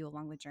be with you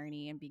along the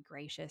journey and be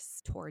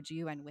gracious towards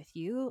you and with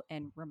you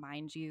and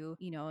remind you,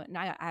 and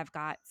I've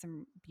got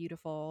some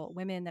beautiful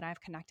women that I've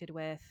connected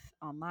with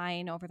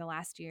online over the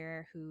last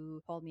year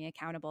who hold me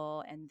accountable,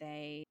 and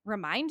they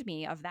remind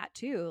me of that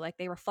too. Like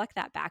they reflect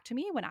that back to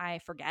me when I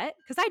forget,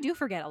 because I do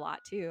forget a lot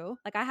too.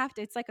 Like I have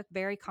to, it's like a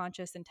very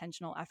conscious,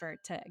 intentional effort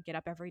to get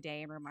up every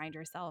day and remind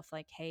yourself,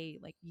 like, hey,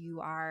 like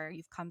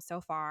you've come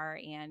so far.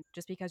 And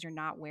just because you're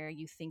not where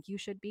you think you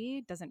should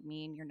be doesn't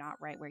mean you're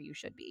not right where you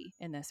should be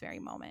in this very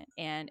moment.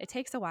 And it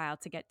takes a while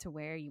to get to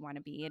where you want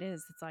to be.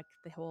 It's like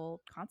the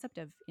whole concept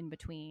of in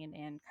between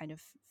and kind of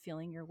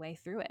feeling your way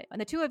through it. And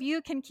the two of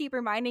you can keep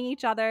reminding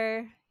each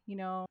other,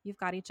 you've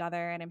got each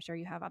other, and I'm sure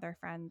you have other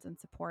friends and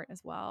support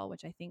as well,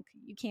 which I think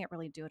you can't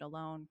really do it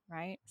alone,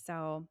 right?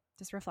 So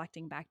just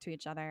reflecting back to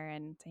each other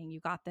and saying, you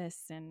got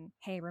this. And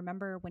hey,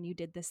 remember when you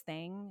did this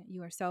thing, you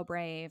were so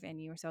brave and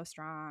you were so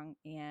strong,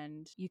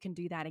 and you can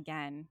do that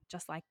again,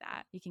 just like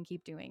that. You can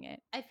keep doing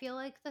it. I feel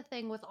like the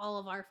thing with all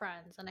of our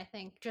friends, and I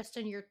think just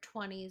in your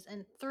 20s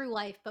and through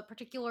life, but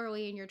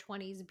particularly in your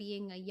 20s,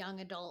 being a young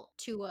adult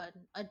to an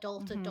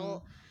adult,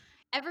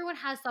 everyone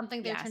has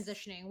something they're Yes.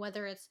 transitioning,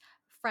 whether it's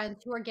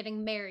friends who are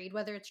getting married,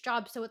 whether it's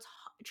jobs. So it's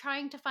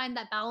trying to find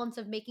that balance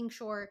of making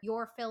sure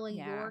you're filling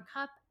Yeah. your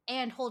cup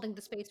and holding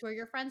the space where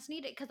your friends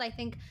need it. Because I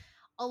think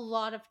a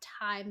lot of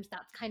times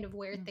that's kind of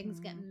where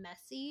things get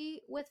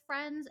messy with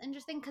friends and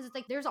just things, because it's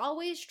like there's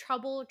always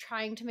trouble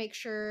trying to make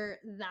sure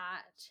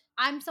that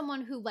I'm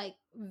someone who like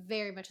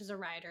very much is a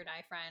ride or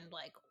die friend,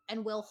 like,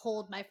 and will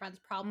hold my friends'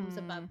 problems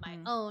above my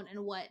own.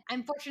 And what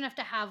I'm fortunate enough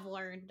to have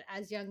learned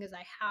as young as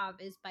I have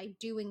is by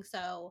doing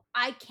so,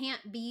 I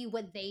can't be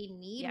what they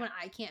need when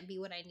I can't be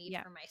what I need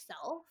for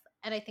myself.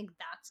 And I think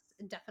that's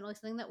definitely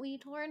something that we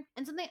need to learn,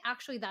 and something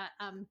actually that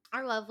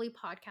our lovely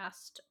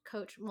podcast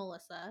coach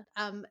Melissa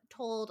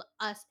told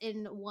us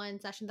in one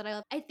session that I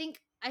love. I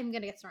think I'm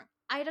gonna get this wrong.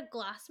 Ira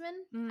Glassman.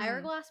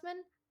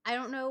 I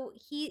don't know.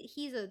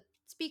 He's a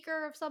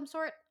speaker of some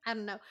sort. I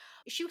don't know.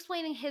 She was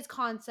explaining his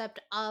concept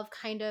of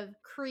kind of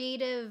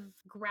creative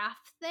graph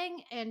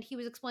thing, and he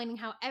was explaining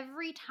how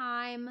every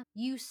time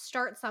you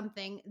start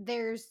something,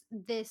 there's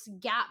this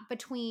gap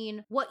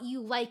between what you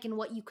like and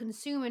what you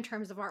consume in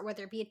terms of art,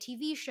 whether it be a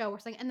TV show or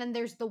something, and then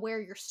there's the where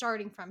you're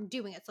starting from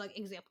doing it. So, like,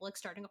 example, like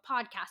starting a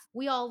podcast.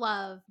 We all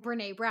love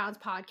Brene Brown's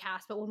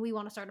podcast, but when we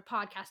want to start a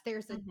podcast,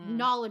 there's a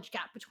knowledge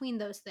gap between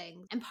those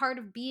things. And part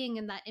of being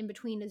in that in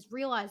between is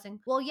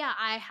realizing, well, yeah,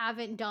 I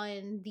haven't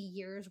done the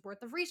year's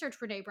worth of research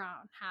Brene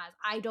Brown has.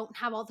 I don't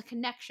have all the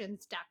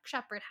connections Dak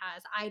Shepard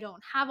has. I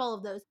don't have all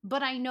of those,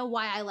 but I know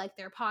why I like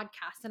their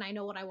podcast, and I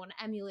know what I want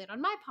to emulate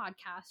on my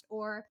podcast.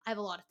 Or I have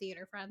a lot of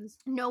theater friends,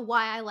 know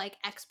why I like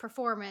X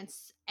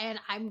performance, and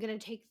I'm going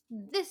to take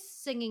this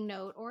singing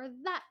note or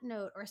that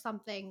note or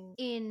something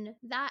in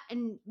that,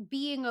 and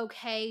being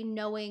okay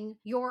knowing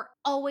you're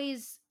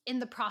always in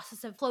the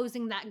process of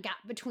closing that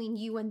gap between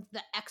you and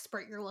the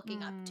expert you're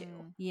looking up to.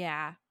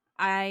 Yeah.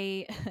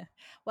 I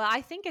well,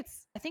 I think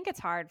it's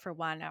hard, for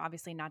one,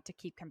 obviously, not to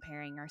keep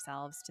comparing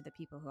ourselves to the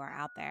people who are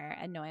out there,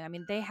 and knowing, I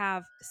mean, they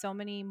have so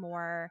many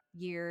more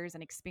years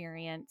and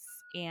experience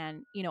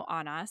and,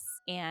 on us,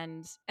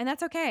 and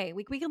that's okay.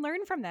 We can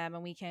learn from them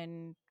and we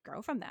can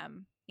grow from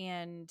them.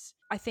 And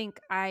I think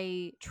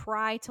I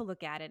try to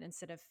look at it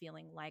instead of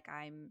feeling like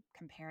I'm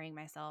comparing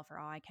myself, or,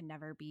 oh, I can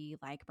never be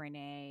like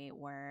Brene,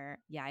 or,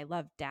 yeah, I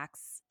love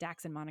Dax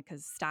and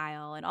Monica's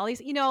style and all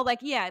these, like,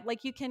 yeah,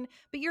 like you can,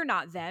 but you're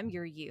not them,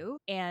 you're you.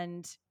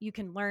 And you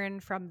can learn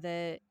from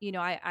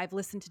I've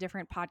listened to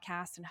different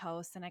podcasts and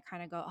hosts, and I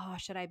kind of go, oh,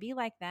 should I be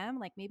like them?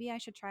 Like, maybe I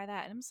should try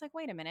that. And I'm just like,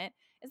 wait a minute,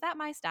 is that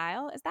my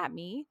style? Is that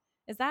me?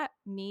 Is that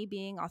me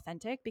being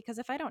authentic? Because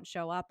if I don't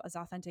show up as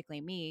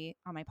authentically me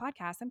on my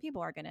podcast, then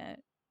people are going to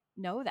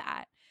know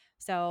that.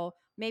 So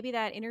maybe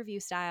that interview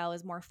style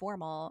is more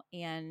formal.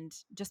 And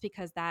just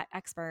because that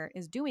expert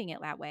is doing it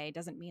that way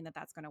doesn't mean that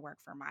that's going to work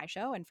for my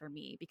show and for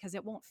me, because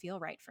it won't feel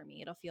right for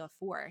me. It'll feel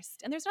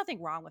forced. And there's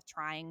nothing wrong with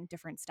trying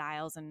different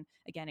styles and,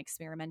 again,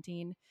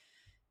 experimenting,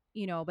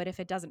 but if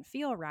it doesn't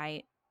feel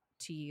right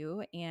to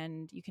you,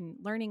 and you can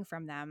learning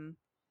from them,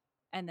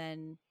 and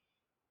then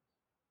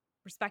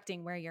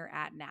respecting where you're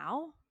at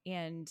now,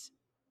 and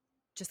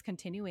just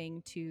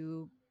continuing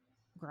to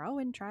grow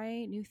and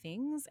try new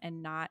things,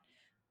 and not,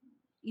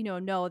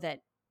 know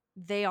that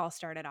they all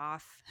started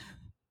off.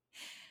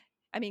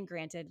 I mean,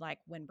 granted, like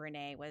when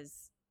Brene was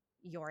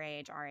your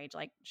age, our age,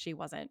 like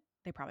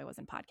they probably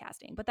wasn't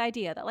podcasting, but the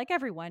idea that like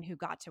everyone who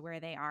got to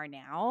where they are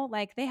now,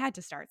 like they had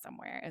to start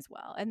somewhere as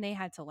well, and they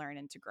had to learn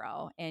and to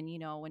grow. And,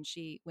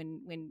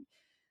 when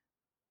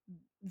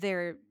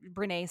their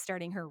Brene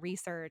starting her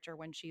research, or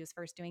when she was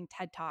first doing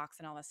TED Talks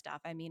and all this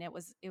stuff, I mean, it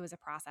was a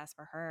process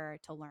for her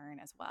to learn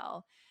as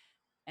well.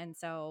 And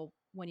so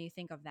when you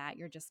think of that,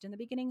 you're just in the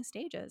beginning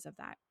stages of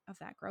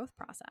that growth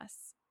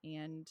process.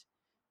 And,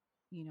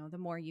 the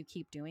more you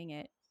keep doing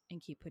it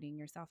and keep putting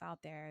yourself out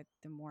there,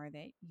 the more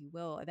that you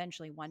will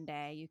eventually, one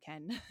day, you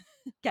can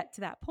get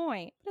to that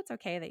point. But it's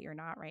okay that you're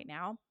not right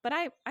now. But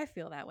I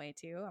feel that way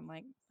too. I'm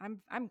like,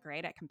 I'm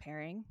great at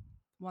comparing.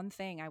 One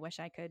thing I wish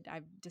I could,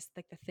 I've just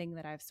like the thing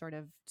that I've sort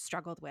of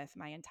struggled with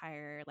my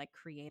entire like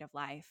creative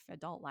life,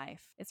 adult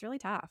life. It's really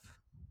tough.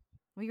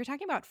 Well, you were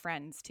talking about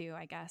friends too,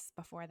 I guess,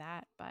 before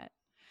that, but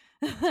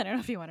I don't know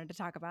if you wanted to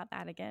talk about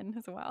that again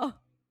as well.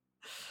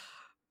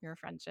 Your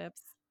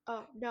friendships.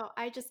 Oh, no,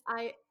 I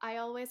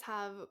always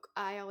have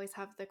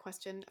the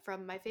question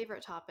from my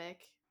favorite topic,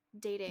 Oh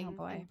dating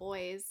boy. and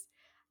boys.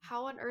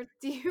 How on earth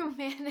do you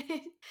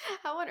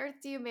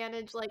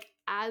manage like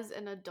as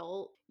an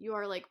adult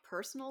your like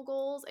personal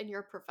goals and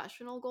your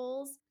professional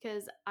goals?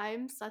 Because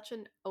I'm such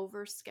an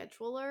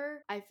overscheduler.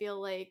 I feel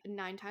like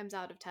 9 times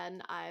out of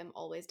 10 I'm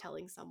always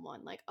telling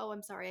someone like, "Oh,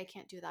 I'm sorry, I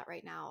can't do that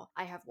right now.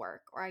 I have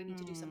work," or "I need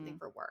to do something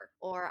for work,"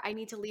 or "I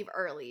need to leave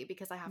early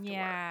because I have to work."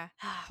 Yeah.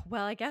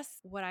 Well, I guess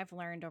what I've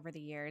learned over the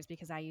years,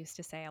 because I used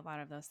to say a lot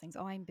of those things,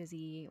 oh, I'm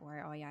busy,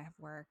 or, oh, yeah, I have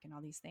work and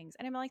all these things.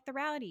 And I'm like, the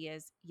reality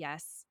is,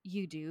 yes,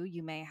 you do.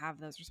 You may have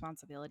those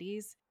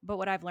responsibilities. But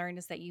what I've learned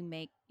is that you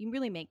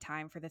really make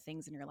time for the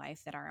things in your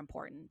life that are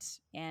important.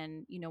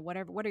 And, what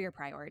are your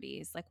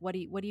priorities? Like, what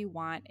do you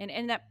want?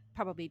 And that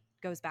probably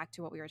goes back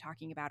to what we were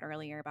talking about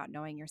earlier about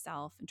knowing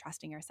yourself and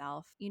trusting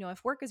yourself.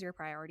 If work is your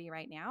priority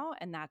right now,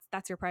 and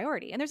that's your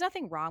priority, and there's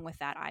nothing wrong with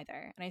that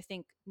either. And I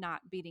think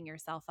not beating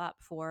yourself up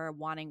for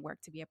wanting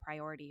work to be a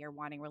priority or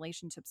wanting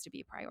relationships to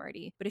be a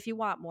priority. But if you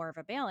want more of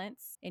a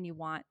balance and you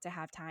want to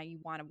have time, you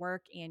want to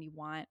work and you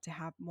want to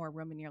have more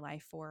room in your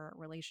life for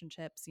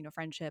relationships,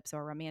 friendships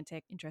or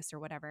romantic interests or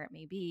whatever it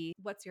may be,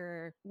 what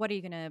are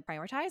you going to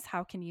prioritize?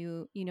 How can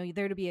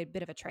there to be a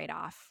bit of a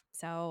trade-off.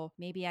 So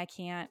maybe I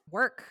can't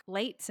work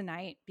late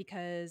tonight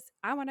because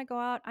I want to go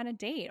out on a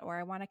date or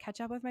I want to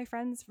catch up with my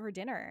friends for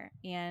dinner.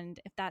 And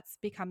if that's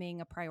becoming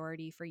a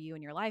priority for you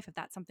in your life, if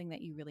that's something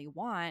that you really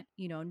want,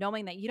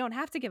 knowing that you don't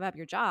have to give up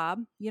your job,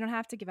 you don't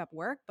have to give up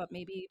work, but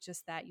maybe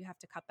just that you have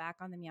to cut back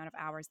on the amount of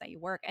hours that you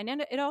work. And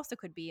then it also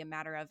could be a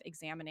matter of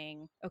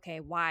examining, okay,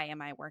 why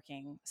am I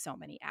working so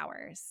many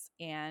hours?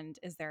 And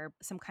is there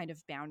some kind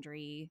of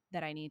boundary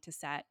that I need to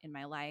set in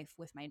my life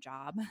with my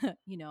job,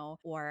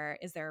 or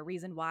is there a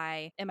reason why?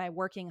 Am I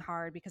working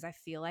hard because I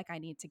feel like I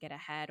need to get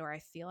ahead, or I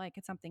feel like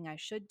it's something I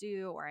should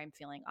do, or I'm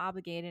feeling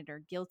obligated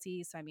or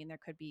guilty? So, there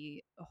could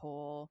be a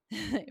whole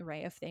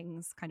array of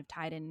things kind of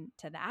tied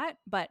into that.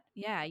 But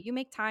yeah, you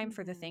make time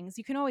for the things.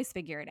 You can always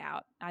figure it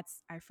out.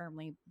 I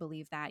firmly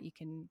believe that you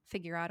can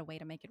figure out a way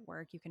to make it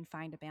work. You can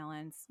find a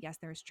balance. Yes,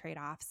 there's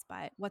trade-offs,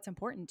 but what's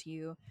important to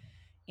you.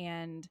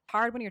 And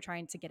hard when you're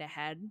trying to get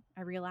ahead,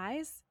 I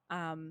realize,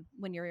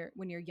 when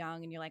you're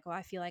young and you're like, oh,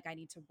 I feel like I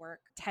need to work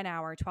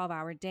 10-hour,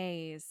 12-hour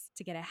days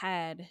to get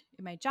ahead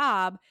in my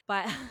job.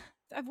 But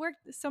I've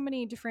worked so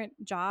many different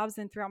jobs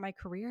and throughout my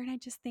career, and I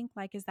just think,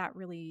 like, is that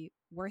really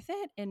worth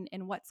it?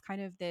 And what's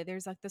kind of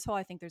there's like this whole,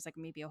 I think there's like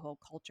maybe a whole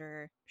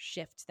culture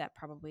shift that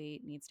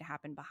probably needs to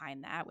happen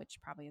behind that, which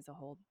probably is a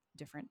whole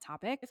different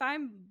topic. If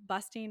I'm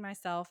busting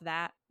myself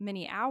that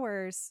many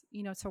hours,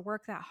 to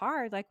work that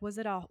hard, like,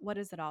 what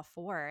is it all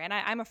for? And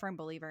I'm a firm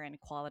believer in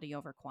quality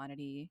over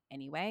quantity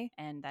anyway,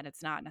 and that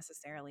it's not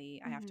necessarily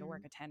I have to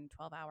work a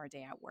 10-12 hour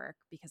day at work,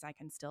 because I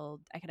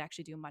could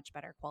actually do much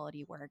better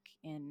quality work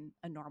in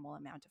a normal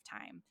amount of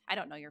time. I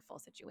don't know your full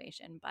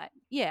situation, but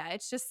yeah,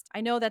 it's just, I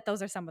know that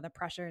those are some of the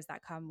pressures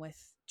that come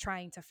with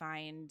trying to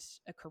find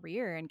a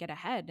career and get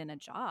ahead in a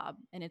job.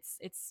 And it's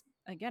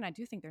again, I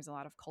do think there's a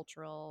lot of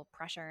cultural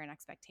pressure and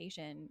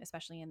expectation,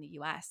 especially in the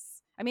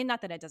US.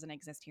 Not that it doesn't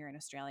exist here in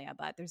Australia,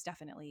 but there's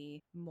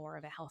definitely more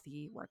of a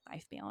healthy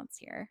work-life balance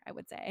here, I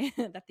would say,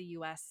 that the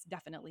US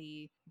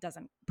definitely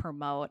doesn't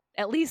promote.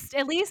 At least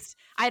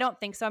I don't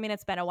think so.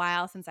 It's been a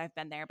while since I've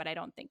been there, but I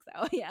don't think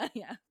so. Yeah.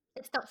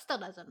 It still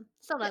doesn't.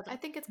 Still doesn't. I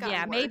think it's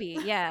gotten worse. Maybe.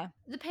 Yeah.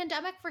 The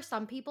pandemic for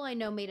some people I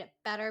know made it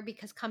better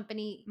because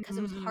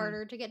it was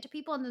harder to get to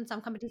people, and then some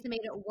companies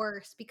made it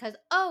worse because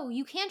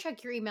you can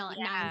check your email at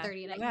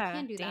 9:30 at night. You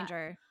can do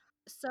danger.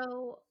 that.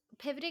 So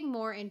pivoting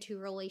more into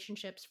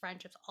relationships,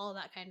 friendships, all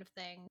that kind of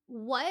thing.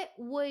 What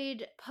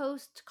would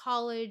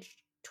post-college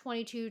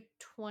 22,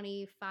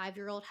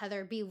 25-year-old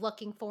Heather be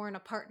looking for in a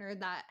partner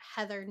that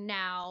Heather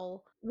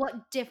now, what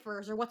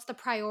differs, or what's the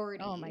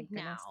priority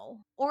now?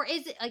 Or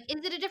is it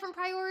a different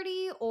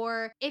priority?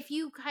 Or if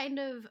you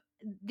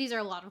these are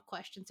a lot of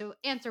questions, so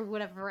answer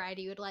whatever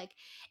variety you would like.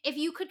 If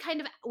you could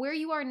kind of, where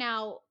you are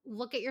now,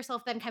 look at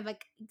yourself, then kind of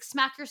like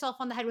smack yourself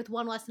on the head with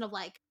one lesson of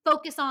like,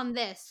 focus on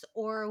this,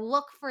 or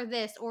look for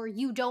this, or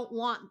you don't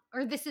want,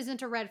 or this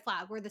isn't a red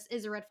flag, or this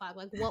is a red flag.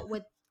 Like, what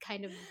would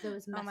kind of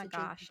those messages oh my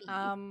gosh.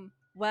 be?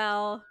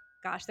 Well,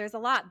 gosh, there's a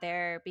lot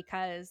there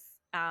because,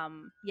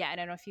 and I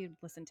don't know if you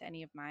listened to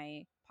any of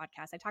my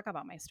podcasts. I talk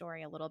about my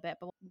story a little bit,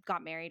 but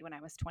got married when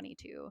I was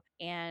 22,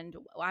 and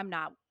I'm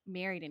not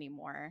married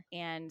anymore.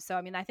 And so,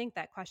 I think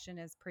that question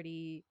is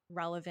pretty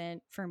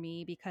relevant for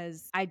me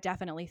because I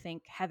definitely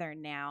think Heather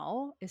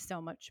now is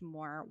so much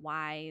more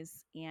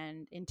wise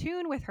and in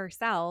tune with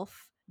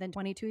herself than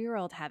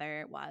 22-year-old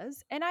Heather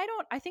was. And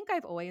I think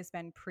I've always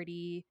been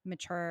pretty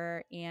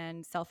mature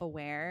and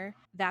self-aware.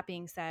 That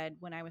being said,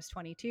 when I was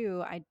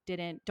 22, I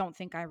don't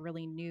think I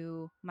really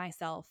knew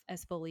myself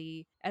as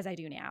fully as I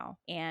do now.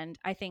 And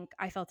I think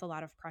I felt a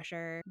lot of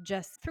pressure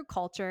just through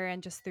culture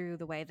and just through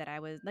the way that I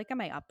was, like, in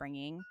my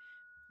upbringing,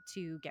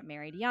 to get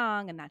married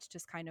young, and that's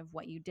just kind of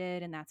what you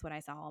did, and that's what I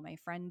saw all my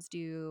friends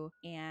do.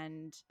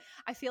 And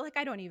I feel like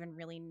I don't even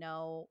really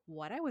know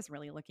what I was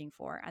really looking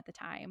for at the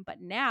time. But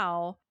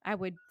now I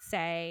would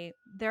say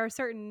there are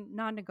certain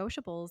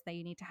non-negotiables that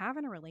you need to have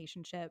in a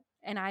relationship,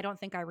 and I don't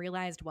think I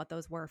realized what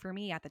those were for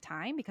me at the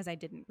time because I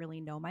didn't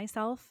really know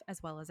myself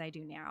as well as I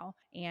do now.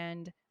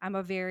 And I'm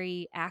a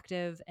very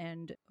active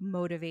and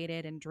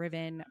motivated and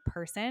driven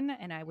person,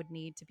 and I would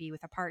need to be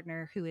with a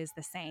partner who is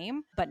the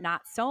same, but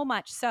not so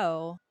much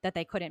so that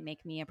they couldn't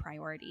make me a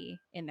priority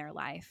in their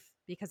life.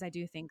 Because I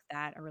do think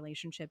that a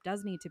relationship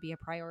does need to be a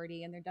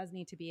priority, and there does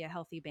need to be a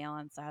healthy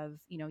balance of,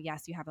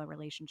 yes, you have a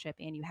relationship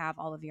and you have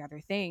all of the other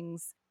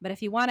things. But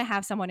if you want to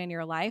have someone in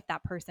your life,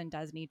 that person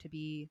does need to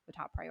be the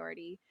top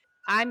priority.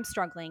 I'm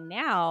struggling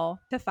now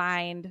to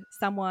find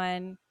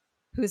someone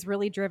who's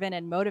really driven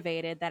and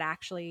motivated that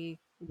actually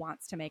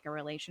wants to make a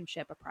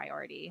relationship a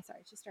priority. Sorry,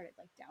 it just started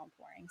like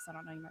downpouring, so I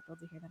don't know, you might be able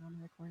to hear that on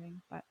the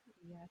recording, but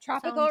yeah,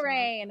 tropical Sounds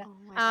rain. Oh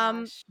my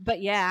gosh.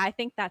 But yeah, I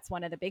think that's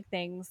one of the big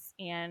things.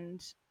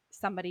 And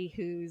somebody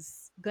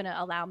who's going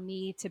to allow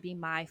me to be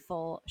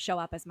show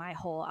up as my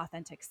whole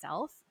authentic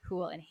self, who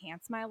will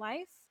enhance my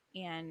life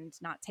and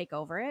not take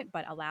over it,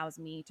 but allows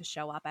me to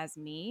show up as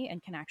me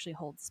and can actually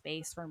hold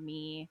space for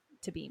me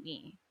to be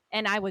me.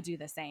 And I would do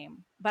the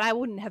same, but I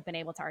wouldn't have been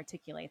able to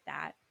articulate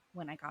that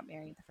when I got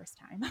married the first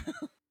time.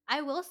 I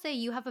will say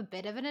you have a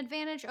bit of an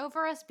advantage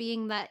over us,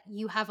 being that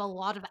you have a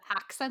lot of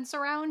accents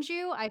around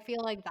you. I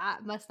feel like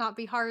that must not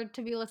be hard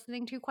to be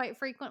listening to quite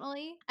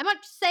frequently. I'm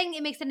not saying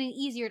it makes it any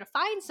easier to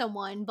find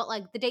someone, but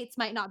like the dates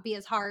might not be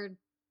as hard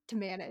to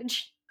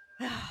manage.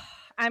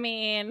 I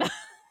mean,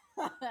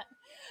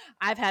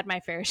 I've had my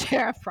fair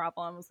share of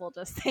problems. We'll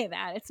just say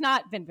that. It's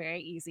not been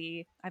very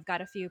easy. I've got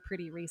a few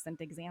pretty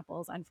recent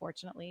examples,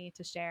 unfortunately,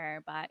 to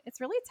share, but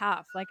it's really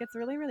tough. Like, it's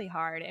really, really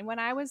hard. And when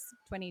I was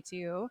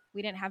 22,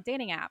 we didn't have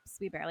dating apps.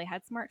 We barely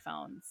had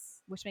smartphones,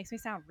 which makes me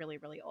sound really,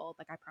 really old.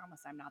 Like, I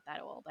promise I'm not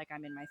that old. Like,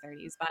 I'm in my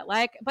 30s,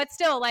 but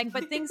still,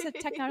 but things have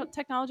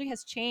technology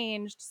has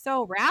changed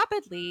so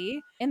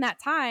rapidly in that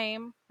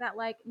time that,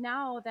 like,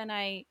 now then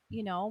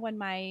when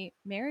my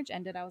marriage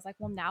ended, I was like,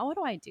 well, now what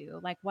do I do?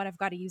 Like, what, I've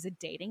got to use a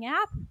dating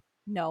app?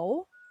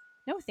 No,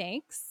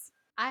 thanks.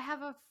 I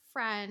have a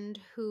friend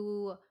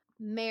who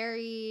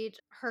married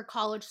her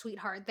college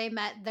sweetheart. They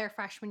met their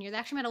freshman year. They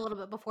actually met a little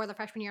bit before the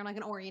freshman year on like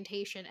an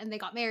orientation, and they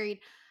got married.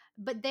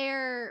 But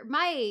they're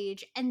my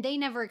age and they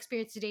never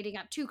experienced a dating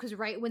app too, because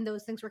right when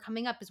those things were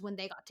coming up is when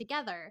they got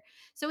together.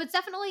 So it's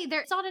definitely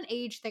there. It's not an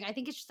age thing. I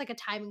think it's just like a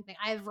timing thing.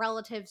 I have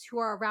relatives who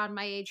are around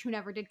my age who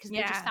never did, because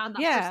they just found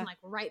that person like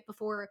right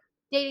before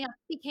dating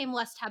apps became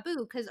less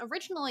taboo. Because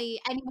originally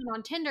anyone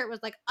on Tinder was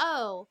like,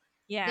 oh,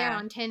 they're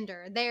on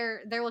Tinder.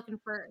 They're looking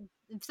for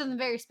something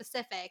very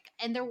specific,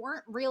 and there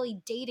weren't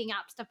really dating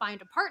apps to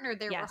find a partner.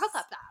 There were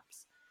hookup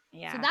apps.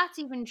 Yeah. So that's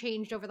even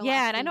changed over the last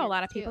Yeah, and I few know a years,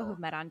 lot of people too. who've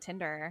met on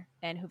Tinder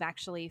and who've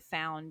actually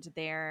found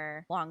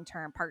their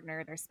long-term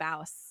partner, their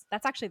spouse.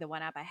 That's actually the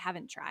one app I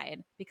haven't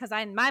tried, because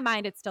in my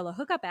mind it's still a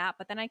hookup app,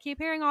 but then I keep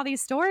hearing all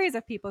these stories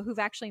of people who've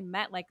actually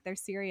met like their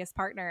serious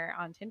partner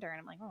on Tinder, and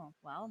I'm like, oh,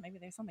 well, maybe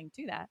there's something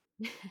to that.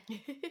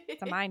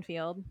 It's a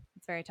minefield.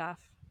 It's very tough.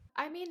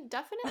 I mean,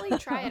 definitely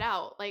try it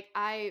out. Like,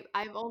 I've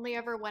only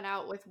ever went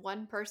out with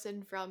one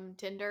person from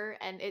Tinder,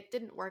 and it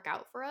didn't work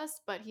out for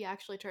us, but he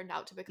actually turned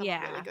out to become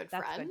a really good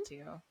friend. That's good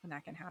too, when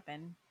that can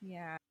happen.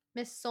 Yeah.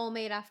 Miss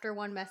Soulmate after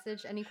one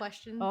message. Any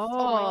questions?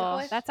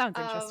 Oh, that sounds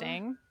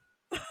interesting.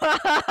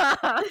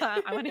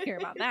 I want to hear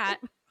about that.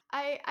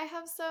 I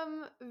have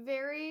some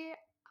very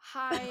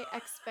high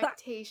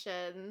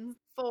expectations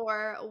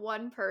for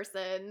one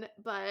person,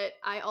 but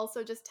I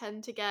also just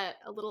tend to get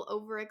a little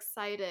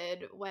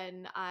overexcited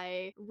when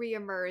I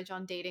reemerge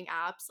on dating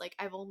apps. Like,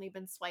 I've only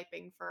been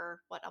swiping for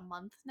a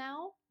month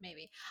now?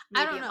 Maybe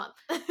I don't know.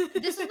 Month.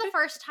 This is the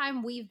first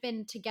time we've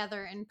been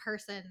together in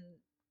person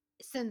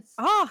since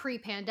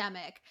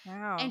pre-pandemic.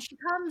 Wow. And she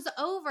comes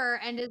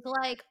over and is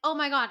like, oh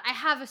my God, I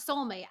have a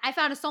soulmate. I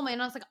found a soulmate.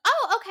 And I was like,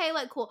 oh, okay,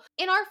 like cool.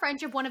 In our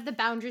friendship, one of the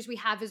boundaries we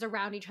have is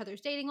around each other's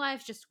dating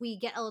lives. Just we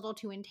get a little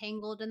too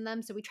entangled in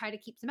them. So we try to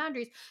keep some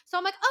boundaries. So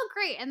I'm like, oh,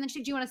 great. And then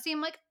she's, do you want to see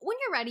him? Like, when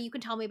you're ready, you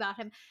can tell me about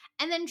him.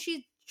 And then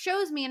she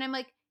shows me and I'm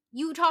like,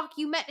 you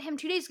met him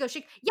 2 days ago.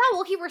 She's like, yeah,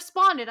 well, he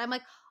responded. I'm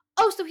like,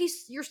 oh, so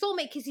he's your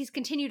soulmate because he's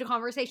continued a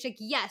conversation. Like,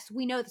 yes,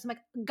 we know this. I'm like,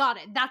 got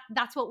it.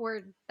 That's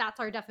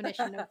our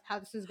definition of how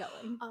this is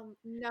going.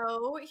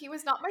 No, he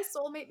was not my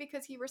soulmate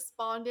because he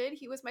responded.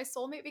 He was my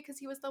soulmate because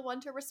he was the one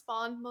to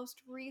respond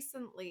most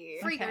recently.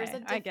 Okay, there's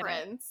a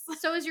difference.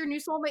 So is your new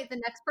soulmate the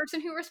next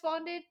person who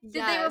responded?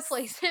 Did they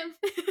replace him?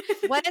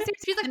 What is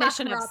your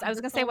definition of? I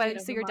was gonna say, what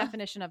is your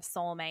definition of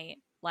soulmate?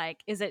 Like,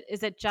 is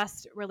it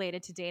just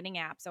related to dating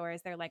apps, or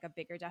is there like a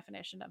bigger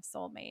definition of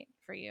soulmate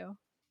for you?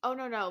 Oh,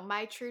 no.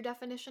 My true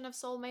definition of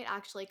soulmate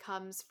actually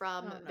comes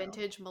from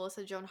vintage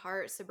Melissa Joan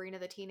Hart, Sabrina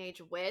the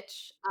Teenage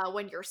Witch,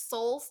 when your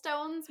soul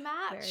stones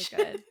match.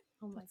 Very good.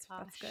 Oh my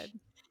gosh. That's good.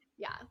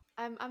 Yeah,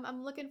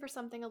 I'm looking for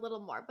something a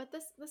little more, but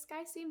this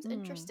guy seems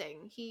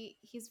interesting.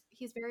 He's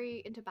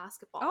very into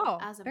basketball. Oh,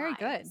 as am very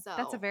I, good. So.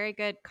 That's a very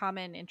good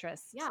common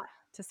interest. Yeah.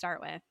 To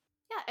start with.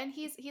 Yeah, and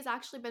he's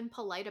actually been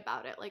polite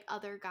about it. Like,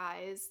 other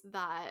guys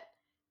that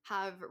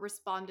have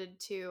responded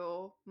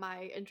to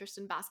my interest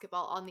in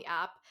basketball on the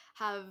app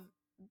have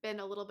been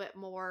a little bit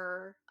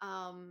more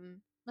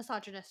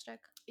misogynistic.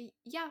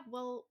 Yeah,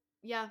 well,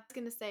 yeah, I was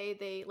gonna say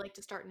they like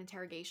to start an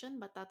interrogation,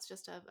 but that's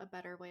just a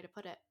better way to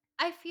put it.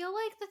 I feel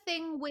like the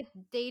thing with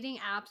dating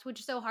apps,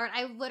 which is so hard,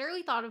 I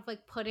literally thought of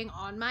like putting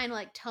on mine,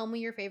 like, tell me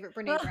your favorite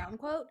Brene Brown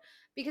quote,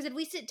 because at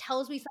least it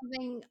tells me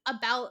something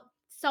about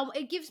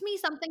it gives me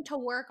something to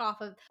work off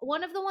of.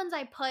 One of the ones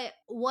I put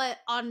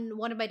on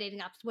one of my dating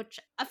apps, which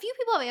a few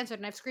people have answered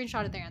and I've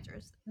screenshotted their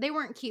answers. They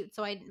weren't cute,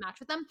 so I didn't match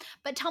with them.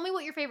 But tell me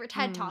what your favorite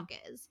TED Talk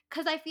is.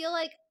 Because I feel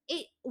like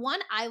one,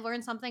 I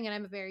learned something and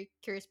I'm a very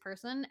curious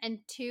person. And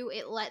two,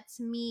 it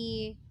lets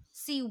me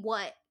see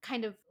what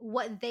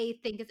they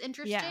think is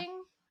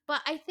interesting.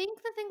 But I think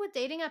the thing with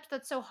dating apps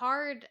that's so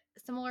hard,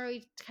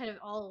 similarly to kind of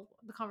all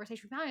the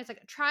conversation we've had, is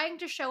like trying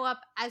to show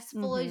up as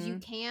full as you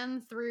Mhm.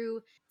 can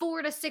through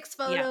 4 to 6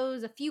 Yeah.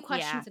 photos, a few Yeah.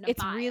 questions in a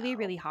It's really, bio.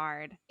 really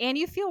hard. And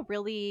you feel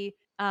really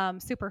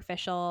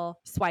superficial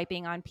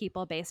swiping on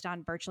people based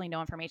on virtually no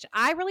information.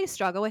 I really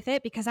struggle with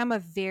it because I'm a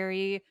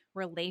very Ugh.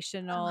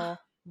 relational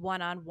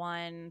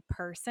one-on-one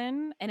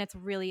person, and it's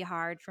really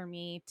hard for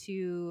me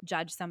to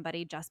judge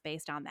somebody just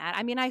based on that.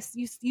 I mean,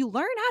 you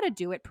learn how to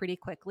do it pretty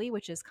quickly,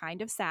 which is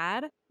kind of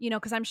sad,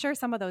 because I'm sure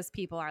some of those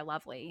people are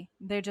lovely.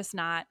 They're just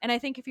not. And I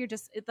think if you're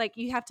just like,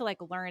 you have to like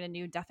learn a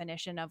new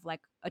definition of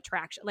like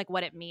attraction, like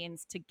what it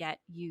means to get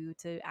you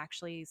to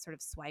actually sort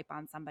of swipe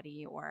on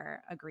somebody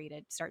or agree to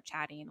start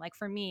chatting. Like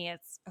for me,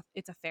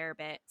 it's a fair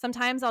bit.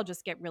 Sometimes I'll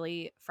just get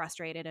really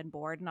frustrated and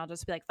bored, and I'll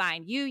just be like,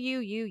 fine,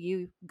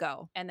 you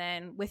go. And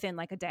then within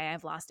like a day,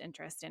 I've lost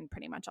interest in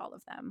pretty much all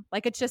of them.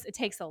 Like it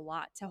takes a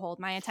lot to hold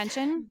my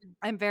attention.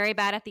 I'm very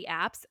bad at the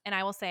apps, and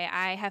I will say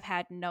I have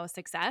had no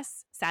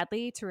success,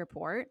 sadly, to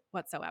report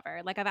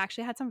whatsoever. Like I've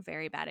actually had some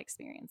very bad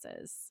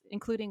experiences,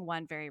 including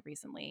one very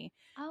recently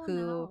Oh who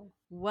no.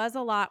 was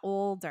a lot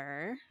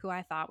older, who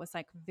I thought was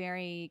like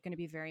going to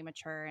be very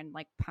mature and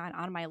like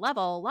on my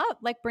level.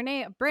 Like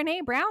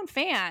Brene Brown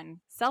fan,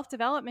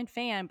 self-development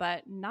fan,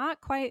 but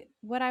not quite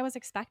what I was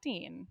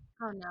expecting.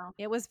 Oh no.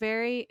 It's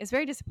very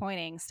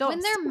disappointing. Still, When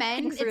they're still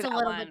working men, through it's a that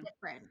little bit one.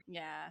 different.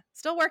 Yeah,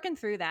 still working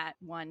through that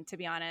one, to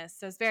be honest.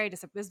 So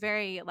it was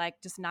very like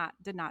just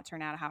did not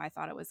turn out how I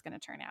thought it was going to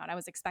turn out. I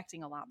was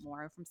expecting a lot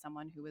more from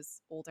someone who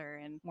was older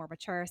and more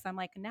mature. So I'm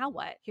like, now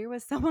what? Here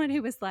was someone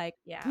who was like,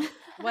 yeah,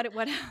 what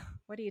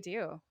what do you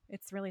do?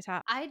 It's really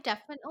tough. I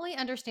definitely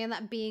understand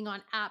that being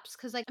on apps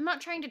because, like, I'm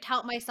not trying to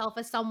tout myself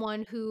as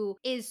someone who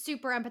is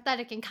super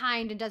empathetic and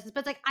kind and does this, but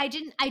it's like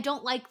I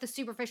don't like the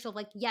superficial,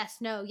 like, yes,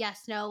 no,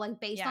 like,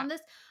 based Yeah. on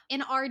this.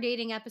 In our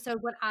dating episode,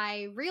 what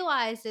I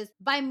realized is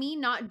by me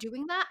not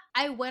doing that,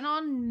 I went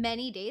on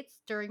many dates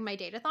during my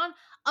date-a-thon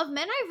of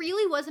men I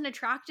really wasn't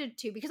attracted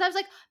to because I was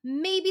like,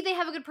 maybe they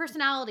have a good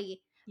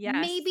personality. Yes.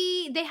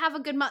 Maybe they have a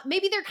good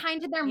maybe they're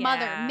kind to their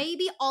mother, Yeah.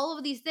 maybe all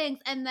of these things.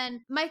 And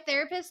then my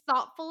therapist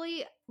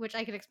thoughtfully, which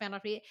I could expand on,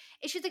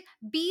 she's like,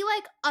 be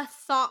like a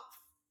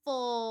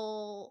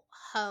thoughtful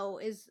hoe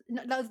is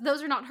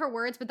those are not her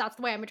words, but that's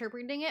the way I'm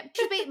interpreting it.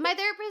 My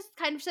therapist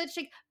kind of said,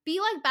 she's like,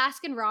 be like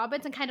Baskin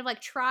Robbins and kind of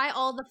like try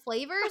all the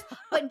flavors,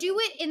 but do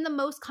it in the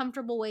most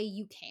comfortable way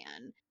you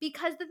can.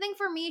 Because the thing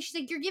for me, she's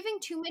like, you're giving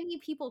too many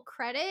people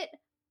credit.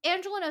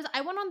 Angela knows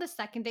I went on the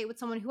second date with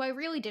someone who I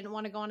really didn't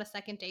want to go on a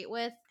second date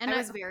with. And I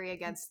was very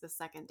against the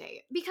second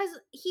date. because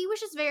he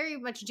was just very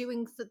much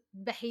doing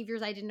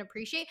behaviors I didn't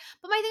appreciate.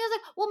 But my thing was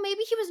like, well,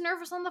 maybe he was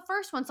nervous on the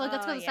first one. So like,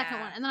 let's go to the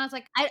second one. And then I was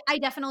like, I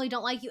definitely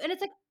don't like you. And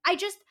it's like,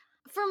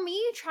 for me,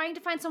 trying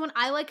to find someone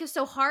I like is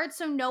so hard.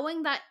 So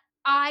knowing that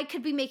I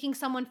could be making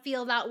someone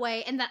feel that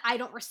way and that I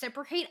don't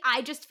reciprocate,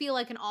 I just feel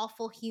like an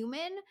awful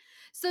human.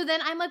 So then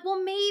I'm like,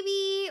 well,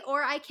 maybe,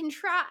 or I can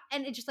try.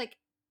 And it just like,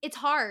 it's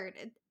hard.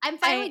 I'm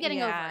finally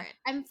getting over it.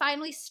 I'm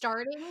finally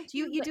starting to,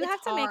 You but do it's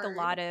have to make a hard.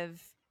 lot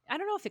of, I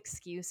don't know if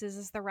excuses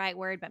is the right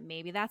word, but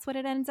maybe that's what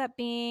it ends up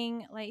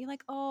being. Like you're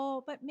like,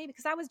 oh, but maybe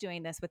because I was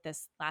doing this with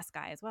this last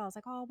guy as well. I was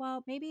like, oh,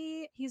 well,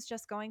 maybe he's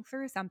just going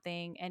through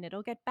something and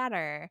it'll get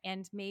better.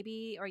 And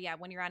maybe, or yeah,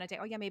 when you're on a date,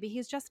 oh yeah, maybe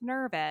he's just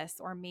nervous,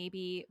 or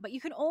maybe, but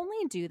you can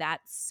only do that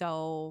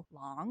so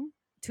long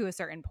to a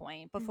certain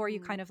point before you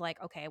kind of like,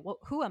 okay, well,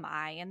 who am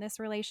I in this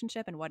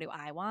relationship and what do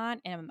I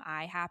want? Am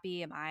I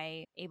happy? Am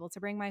I able to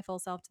bring my full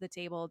self to the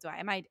table?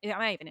 Am I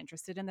even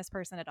interested in this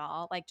person at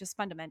all? Like just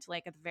fundamentally,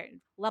 like at the very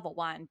level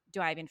one,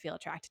 do I even feel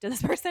attracted to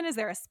this person? Is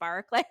there a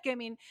spark? Like, I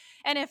mean,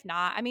 and if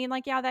not, I mean,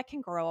 like, yeah, that can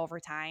grow over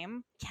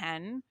time,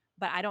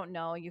 but I don't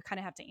know. You kind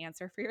of have to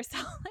answer for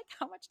yourself, like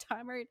how much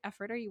time or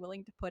effort are you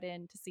willing to put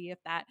in to see if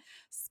that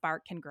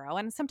spark can grow.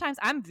 And sometimes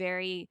I'm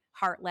very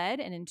heart led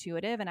and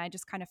intuitive, and I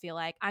just kind of feel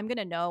like I'm going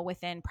to know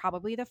within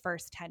probably the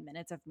first 10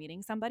 minutes of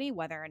meeting somebody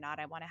whether or not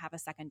I want to have a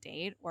second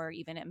date or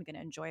even am going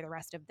to enjoy the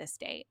rest of this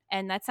date.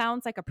 And that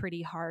sounds like a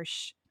pretty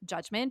harsh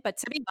judgment, but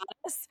to be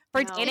honest,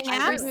 for No, dating I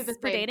apps, do the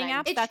same thing.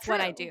 It's that's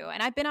what I true. do.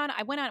 And I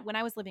went on when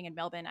I was living in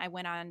Melbourne. I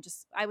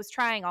was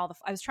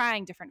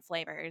trying different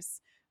flavors,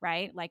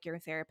 right? Like your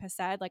therapist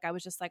said, like I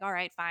was just like, all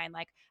right, fine.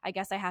 Like I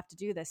guess I have to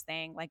do this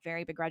thing, like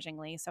very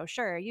begrudgingly. So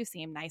sure, you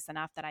seem nice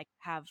enough that I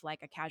have like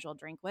a casual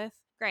drink with.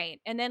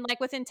 Great. And then like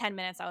within 10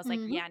 minutes, I was like,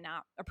 yeah, no,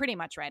 pretty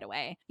much right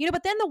away.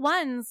 But then the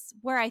ones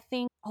where I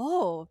think,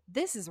 oh,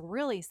 this is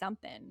really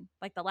something,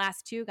 like the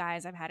last two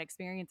guys I've had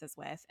experiences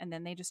with, and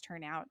then they just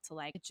turn out to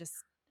like, it's just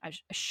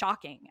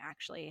shocking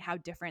actually how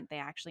different they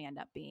actually end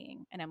up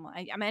being. And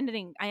I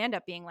end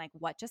up being like,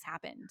 what just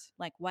happened?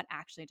 Like what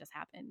actually just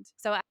happened?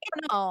 So I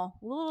don't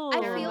know.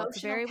 They're feel It's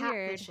very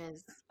weird.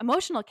 catfishes.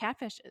 Emotional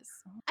catfishes.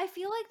 I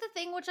feel like the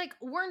thing which like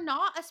we're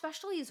not,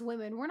 especially as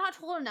women, we're not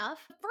told enough.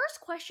 The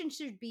first question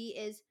should be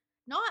is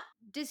not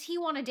does he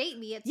want to date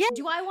me? It's Yeah.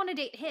 do I want to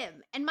date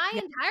him? And my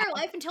Yeah. entire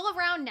life until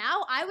around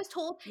now, I was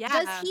told,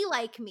 does he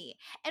like me?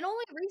 And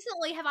only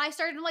recently have I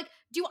started like,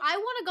 do I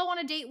want to go on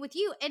a date with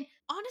you? And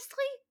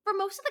honestly, for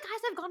most of the guys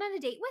I've gone on a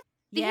date with,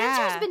 The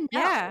answer has been no.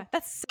 Yeah,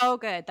 that's so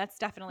good. That's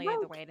definitely the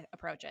Like, way to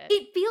approach it.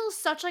 it feels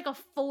such like a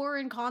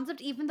foreign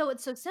concept, even though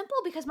it's so simple,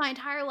 because my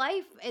entire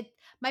life,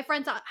 my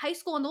friends at high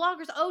school in the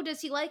lockers, oh,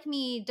 does he like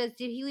me? Did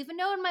he leave a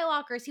note in my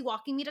locker? Is he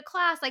walking me to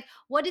class? Like,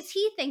 what does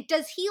he think?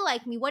 Does he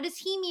like me? What does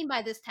he mean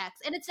by this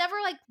text? And it's never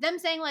like them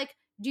saying like,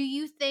 do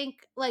you think,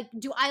 like,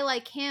 do I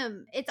like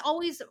him? It's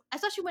always,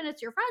 especially when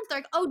it's your friends, they're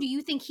like, oh, do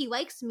you think he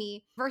likes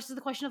me? Versus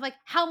the question of like,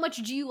 how much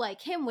do you like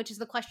him? Which is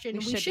the question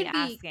we should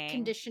be asking.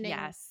 conditioning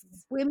Yes.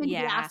 women to be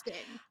Yeah. asking.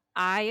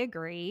 I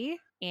agree.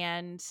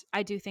 And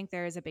I do think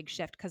there is a big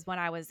shift because when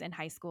I was in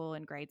high school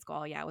and grade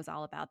school, yeah, it was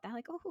all about that.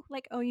 Like,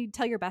 oh, you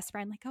tell your best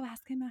friend, like, oh,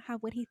 ask him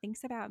what he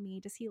thinks about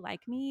me. Does he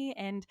like me?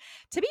 And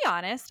to be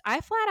honest,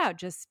 I flat out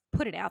just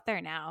put it out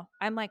there now.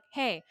 I'm like,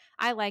 hey,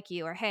 I like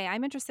you, or hey,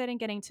 I'm interested in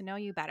getting to know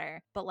you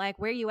better. But like,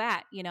 where you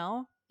at, you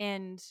know?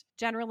 And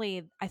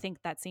generally, I think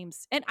that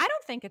seems, and I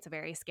don't think it's a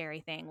very scary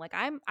thing. Like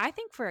I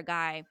think for a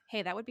guy,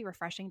 hey, that would be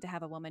refreshing to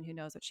have a woman who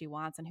knows what she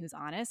wants and who's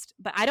honest.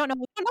 But I don't know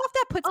if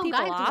that puts Oh, people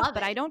guys off, love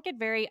but it. I don't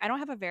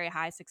have a very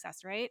high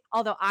success rate.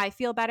 Although I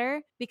feel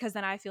better because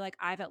then I feel like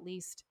I've at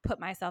least put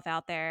myself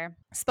out there,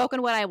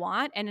 spoken what I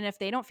want. And then if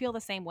they don't feel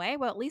the same way,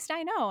 well, at least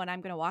I know and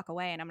I'm going to walk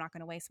away and I'm not going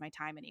to waste my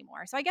time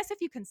anymore. So I guess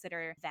if you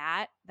consider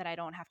that I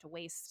don't have to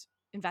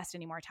invest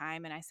any more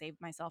time and I save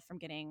myself from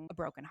getting a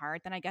broken heart,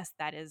 then I guess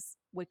that is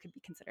what could be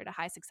considered a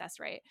high success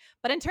rate.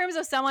 But in terms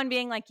of someone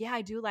being like, yeah,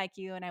 I do like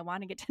you and I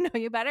want to get to know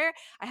you better,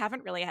 I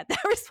haven't really had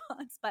that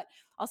response. But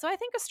also I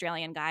think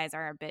Australian guys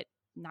are a bit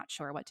not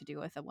sure what to do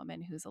with a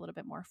woman who's a little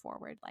bit more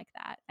forward like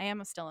that. I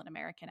am still an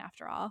American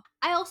after all.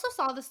 I also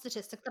saw the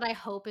statistic that I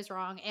hope is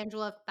wrong.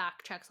 Angela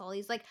fact checks all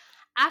these. Like,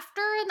 after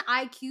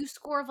an IQ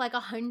score of like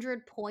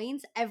 100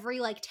 points,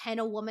 every like 10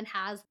 a woman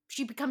has,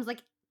 she becomes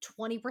like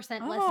 20%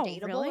 less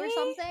dateable Really? or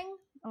something.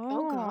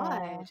 Oh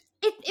God.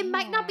 It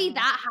might not be Hmm.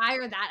 that high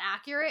or that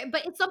accurate,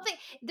 but it's something,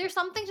 there's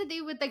something to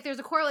do with like there's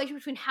a correlation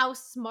between how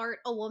smart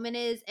a woman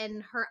is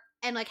and her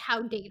and like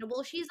how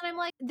dateable she is. And I'm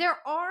like, there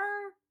are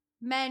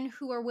men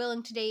who are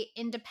willing to date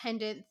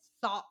independent,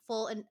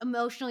 thoughtful, and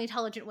emotionally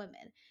intelligent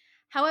women.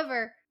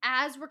 However,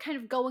 as we're kind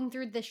of going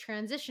through this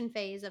transition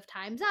phase of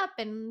time's up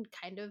and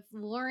kind of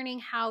learning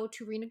how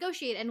to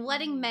renegotiate and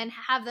letting men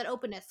have that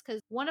openness,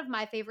 because one of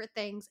my favorite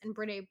things in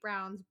Brene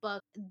Brown's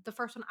book, the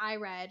first one I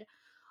read,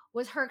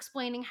 was her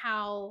explaining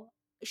how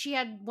she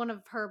had one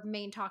of her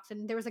main talks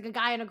and there was like a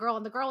guy and a girl,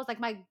 and the girl was like,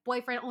 my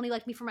boyfriend only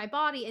liked me for my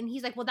body, and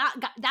he's like, well,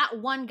 that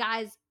one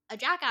guy's a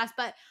jackass,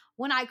 but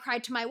when I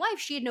cried to my wife,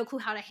 she had no clue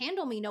how to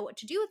handle me, know what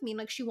to do with me, and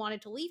like she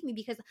wanted to leave me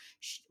because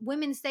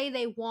women say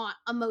they want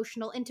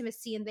emotional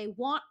intimacy and they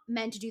want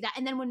men to do that,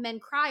 and then when men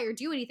cry or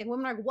do anything,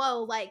 women are like,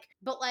 whoa, like,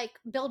 but like,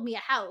 build me a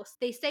house.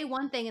 They say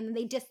one thing and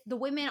then the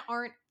women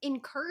aren't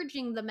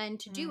encouraging the men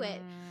to do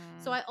it.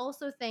 So I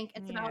also think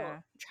it's about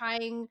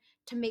trying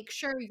to make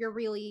sure you're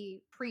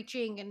really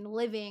preaching and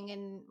living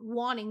and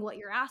wanting what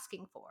you're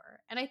asking for.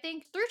 And I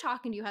think through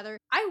talking to you, Heather,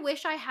 I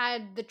wish I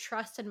had the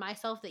trust in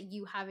myself that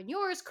you have in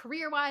yours,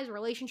 career wise,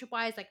 relationship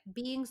wise, like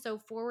being so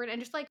forward and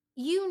just like,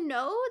 you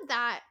know,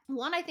 that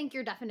one, I think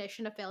your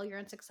definition of failure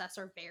and success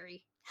are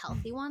very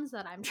healthy ones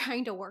that I'm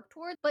trying to work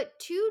towards. But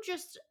two,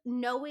 just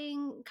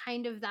knowing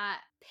kind of that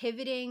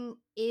pivoting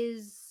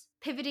is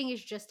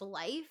just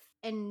life,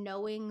 and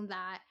knowing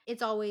that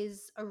it's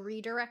always a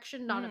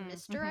redirection, not a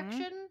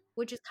misdirection,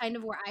 which is kind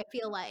of where I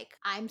feel like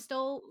I'm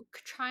still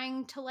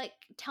trying to like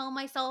tell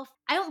myself.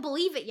 I don't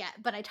believe it yet,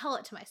 but I tell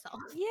it to myself.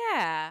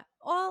 Yeah.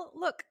 Well,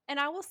 look, and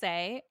I will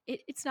say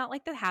it's not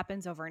like that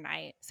happens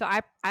overnight. So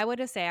I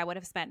would say I would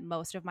have spent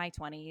most of my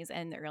 20s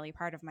and the early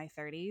part of my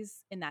 30s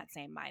in that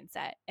same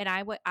mindset. And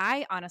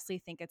I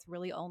honestly think it's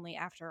really only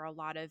after a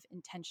lot of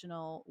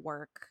intentional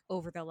work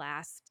over the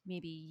last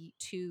maybe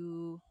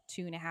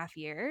 2.5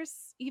 years,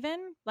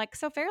 even like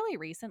so fairly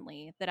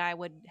recently, that I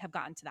would have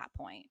gotten to that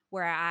point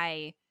where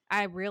I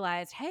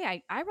realized,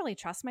 hey, I really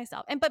trust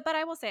myself. And but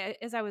I will say,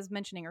 as I was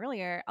mentioning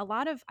earlier,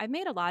 I've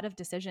made a lot of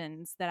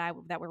decisions that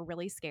were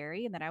really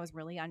scary and that I was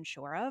really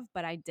unsure of,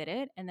 but I did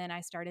it. And then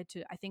I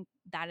think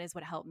that is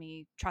what helped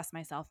me trust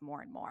myself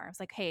more and more. I was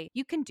like, hey,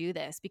 you can do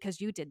this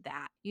because you did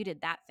that. You did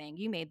that thing.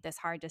 You made this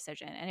hard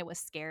decision and it was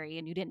scary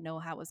and you didn't know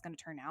how it was going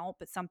to turn out,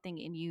 but something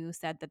in you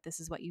said that this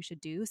is what you should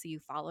do. So you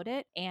followed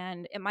it,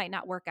 and it might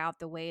not work out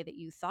the way that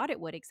you thought it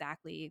would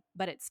exactly,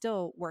 but it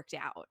still worked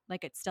out.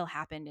 Like it still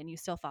happened and you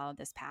still followed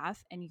this path,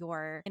 and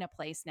you're in a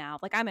place now,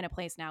 like I'm in a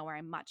place now where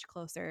I'm much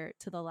closer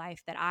to the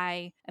life that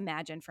I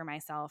imagined for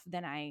myself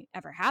than I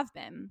ever have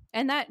been.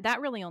 And that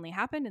really only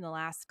happened in the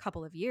last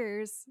couple of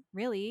years,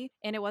 really.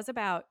 And it was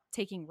about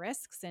taking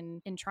risks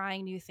and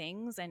trying new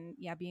things, and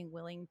yeah, being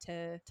willing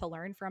to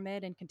learn from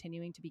it and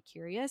continuing to be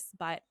curious.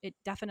 But it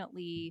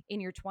definitely, in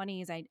your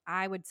 20s,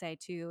 I would say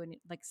too, and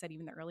like I said,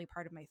 even the early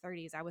part of my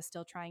 30s, I was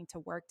still trying to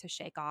work to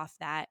shake off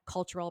that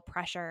cultural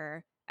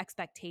pressure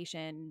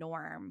expectation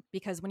norm,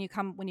 because when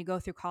you go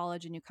through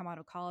college and you come out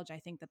of college, I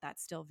think that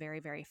that's still very,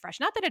 very fresh.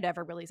 Not that it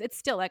ever really is. It's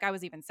still, like I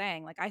was even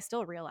saying, like I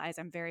still realize,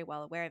 I'm very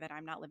well aware that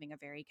I'm not living a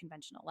very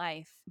conventional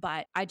life,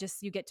 but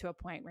you get to a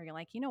point where you're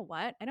like, you know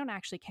what? I don't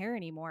actually care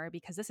anymore,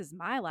 because this is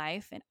my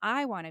life and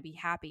I want to be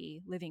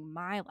happy living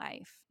my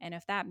life. And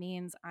if that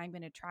means I'm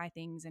going to try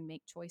things and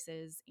make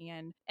choices,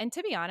 and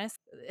to be honest,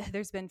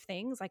 there's been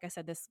things, like I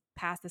said, this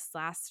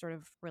last sort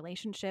of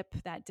relationship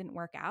that didn't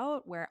work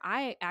out, where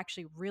I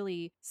actually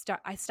really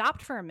I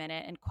stopped for a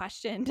minute and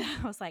questioned.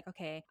 I was like,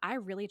 okay, I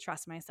really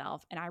trust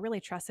myself, and I really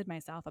trusted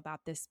myself about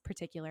this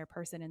particular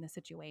person in the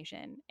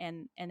situation,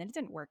 and then it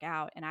didn't work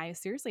out, and I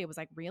seriously was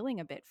like reeling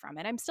a bit from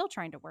it. I'm still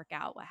trying to work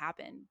out what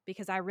happened,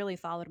 because I really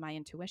followed my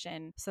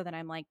intuition. So then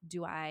I'm like,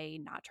 do I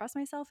not trust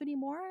myself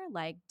anymore?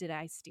 Like, did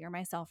I steer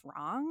myself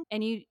wrong?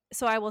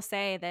 So I will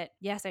say that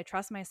yes, I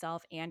trust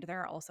myself, and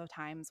there are also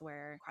times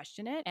where I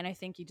question it. And I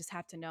think you just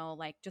have to know,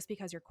 like, just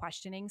because you're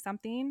questioning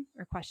something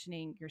or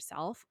questioning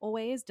yourself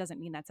always doesn't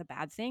mean that's a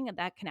bad thing. And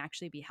that can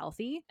actually be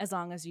healthy, as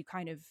long as you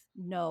kind of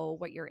know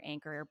what your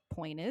anchor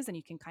point is and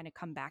you can kind of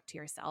come back to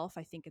yourself.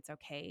 I think it's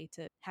okay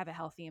to have a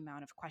healthy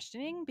amount of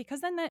questioning,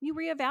 because then that you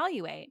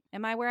reevaluate.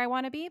 Am I where I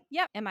want to be?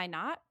 Yep. Am I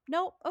not?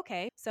 Nope.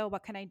 Okay. So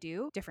what can I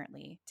do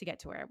differently to get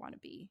to where I want to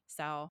be?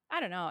 So I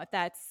don't know if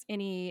that's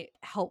any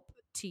help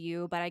to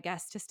you, but I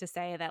guess just to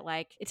say that,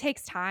 like, it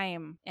takes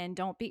time, and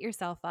don't beat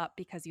yourself up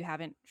because you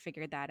haven't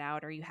figured that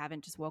out, or you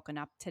haven't just woken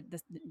up to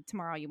this.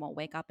 Tomorrow you won't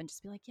wake up and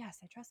just be like, yes,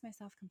 I trust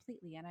myself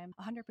completely and I'm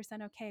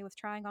 100% okay with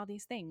trying all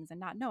these things and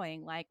not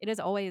knowing. Like, it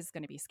is always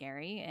going to be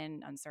scary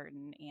and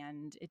uncertain,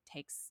 and it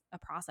takes a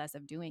process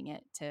of doing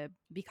it to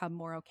become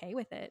more okay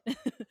with it.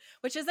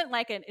 Which isn't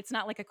like it's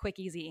not like a quick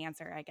easy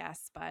answer, I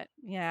guess, but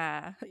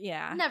yeah.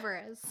 Never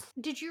is.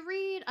 Did you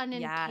read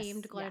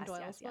Untamed, Glennon yes,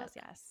 Doyle's book?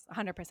 yes.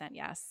 100%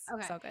 yes.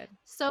 Okay. So good.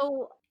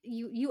 So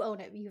you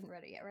own it. You haven't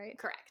read it yet, right?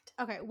 Correct.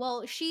 Okay.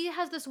 Well, she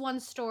has this one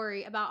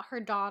story about her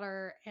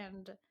daughter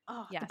and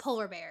the Yes.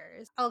 polar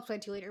bears. I'll explain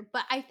to you later.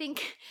 But I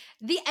think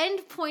the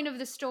end point of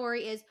the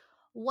story is,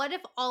 what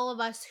if all of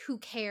us who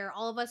care,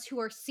 all of us who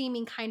are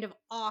seeming kind of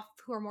off,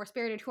 who are more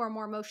spirited, who are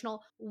more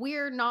emotional,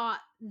 we're not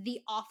the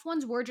off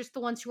ones. We're just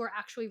the ones who are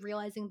actually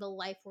realizing the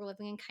life we're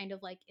living in, kind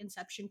of like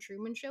Inception,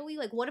 Truman Showy.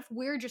 Like, what if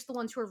we're just the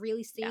ones who are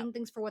really seeing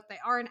things for what they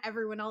are, and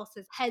everyone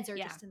else's heads are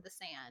just in the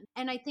sand?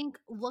 And I think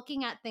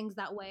looking at things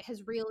that way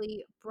has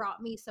really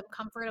brought me some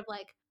comfort of,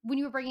 like, when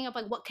you were bringing up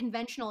like what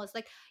conventional is,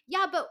 like,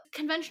 yeah, but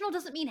conventional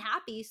doesn't mean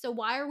happy. So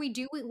why are we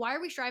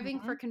striving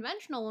for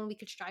conventional when we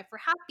could strive for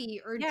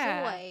happy or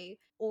joy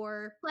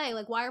or play?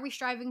 Like, why are we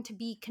striving to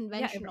be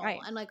conventional? Right.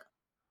 And like,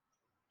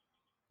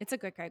 it's a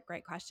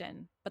great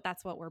question, but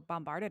that's what we're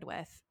bombarded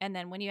with. And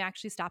then when you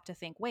actually stop to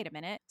think, wait a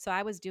minute, so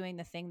I was doing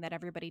the thing that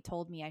everybody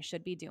told me I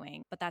should be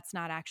doing, but that's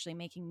not actually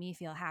making me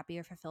feel happy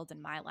or fulfilled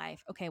in my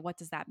life. Okay, what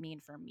does that mean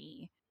for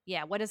me?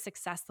 Yeah, what does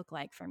success look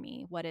like for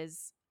me? What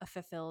is a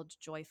fulfilled,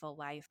 joyful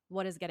life?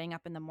 What is getting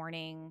up in the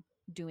morning,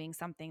 doing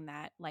something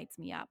that lights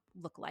me up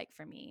look like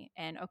for me?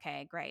 And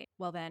okay, great.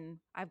 Well, then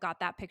I've got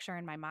that picture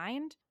in my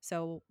mind.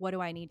 So what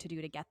do I need to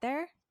do to get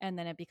there? And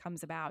then it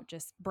becomes about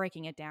just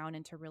breaking it down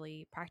into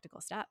really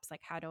practical steps. Like,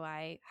 how do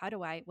I,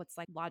 what's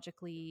like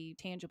logically,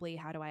 tangibly,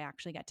 how do I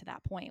actually get to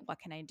that point? What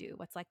can I do?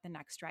 What's like the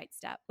next right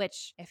step?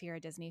 Which, if you're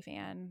a Disney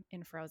fan,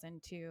 in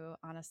Frozen 2,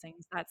 Anna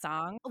sings that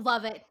song.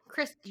 love it.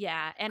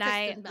 Yeah. And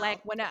Kristen Bell,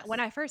 like when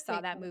I first saw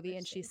Big that fan of movie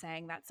and she Kristen.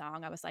 sang that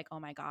song, I was like, oh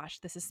my gosh,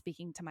 this is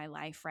speaking to my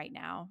life right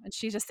now. And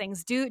she just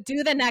sings, do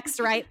the next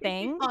right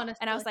thing. Honestly.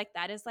 And I was like,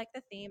 that is like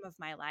the theme of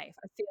my life.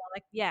 I feel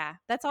like, yeah,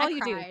 that's all I you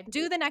cried.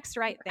 do the next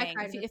right I thing.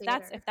 cried in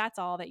the If that's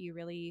all that you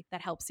really,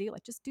 that helps you,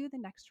 like, just do the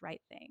next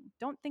right thing.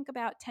 Don't think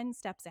about 10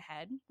 steps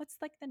ahead. What's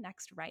like the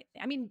next right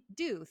thing? I mean,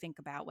 do think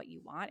about what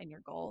you want and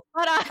your goal,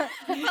 but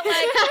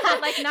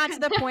like not to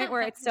the point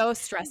where it's so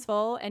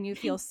stressful and you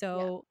feel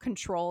so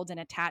controlled and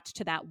attached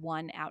to that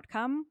one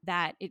outcome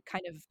that it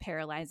kind of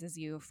paralyzes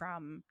you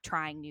from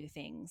trying new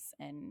things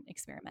and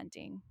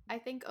experimenting. I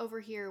think over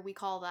here we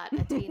call that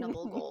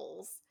attainable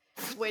goals,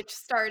 which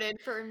started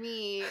for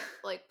me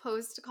like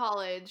post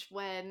college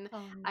when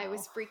I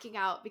was freaking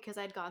out because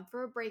I'd gone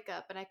through a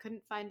breakup and I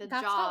couldn't find a job.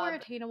 That's not where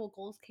attainable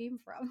goals came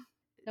from.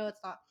 No, it's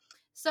not.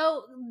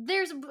 So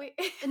there's so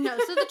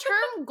the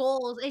term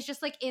goals is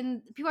just like,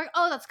 in people are like,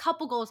 oh, that's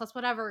couple goals, that's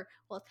whatever.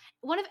 Well,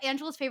 one of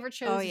Angela's favorite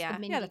shows is the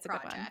Mindy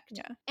Project.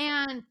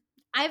 And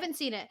I haven't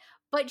seen it,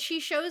 but she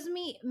shows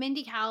me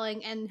Mindy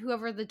Kaling and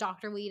whoever the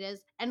doctor lead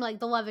is and like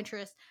the love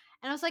interest.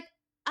 And I was like,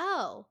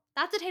 oh,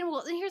 that's attainable.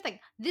 And here's the thing.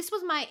 This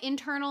was my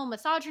internal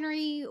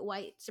misogyny,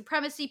 white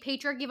supremacy,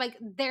 patriarchy. Like,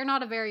 they're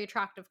not a very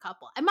attractive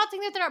couple. I'm not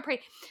saying that they're not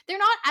pretty. They're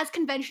not as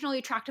conventionally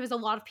attractive as a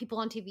lot of people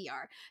on TV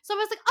are. So I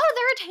was like, oh,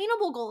 they're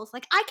attainable goals.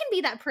 Like, I can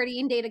be that pretty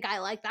and date a guy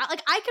like that.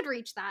 Like, I could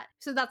reach that.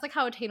 So that's like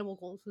how attainable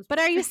goals was. But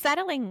are you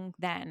settling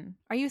then?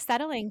 Are you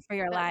settling for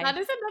your life? That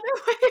is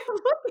another way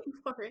of looking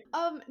for it.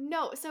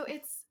 No. So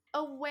it's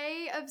a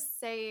way of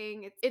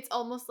saying it's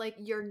almost like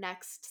your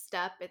next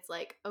step. It's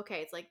like, okay,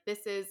 it's like,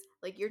 this is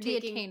like you're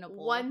taking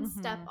one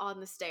step on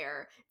the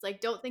stair. It's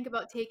like, don't think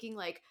about taking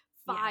like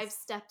 5 Yes.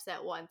 steps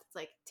at once. It's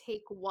like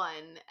take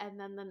one and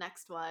then the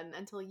next one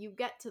until you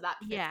get to that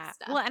 5th Yeah.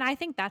 step. Well, and I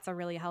think that's a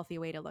really healthy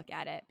way to look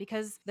at it,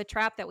 because the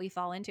trap that we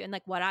fall into, and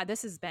like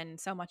this has been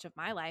so much of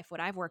my life, what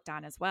I've worked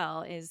on as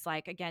well is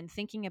like, again,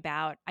 thinking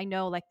about, I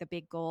know like the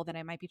big goal that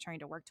I might be trying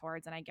to work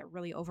towards, and I get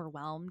really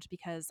overwhelmed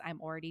because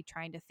I'm already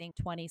trying to think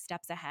 20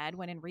 steps ahead,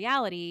 when in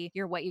reality,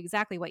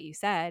 exactly what you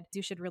said.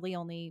 You should really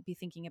only be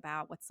thinking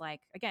about what's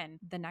like, again,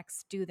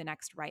 do the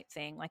next right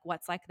thing. Like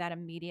what's like that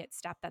immediate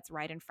step that's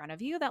right in front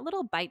of you, that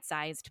little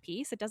bite-sized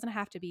piece. It doesn't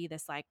have to be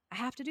this like, I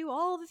have to do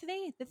all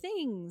the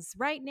things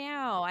right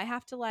now. I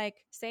have to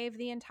like save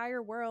the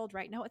entire world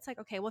right now. It's like,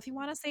 okay, well, if you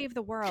want to save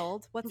the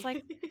world, what's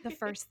like the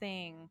first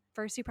thing?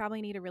 First, you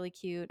probably need a really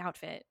cute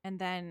outfit. And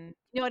then,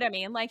 you know what I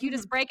mean? Like you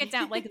just break it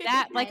down like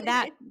that, I like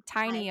that agree.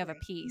 tiny I of a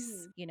agree.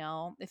 piece, you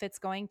know, if it's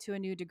going to a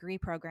new degree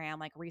program,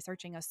 like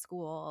researching a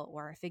school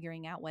or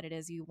figuring out what it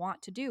is you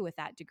want to do with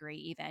that degree.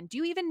 Even, do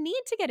you even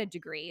need to get a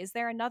degree? Is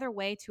there another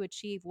way to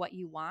achieve what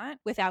you want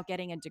without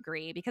getting a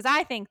degree? Because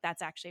I think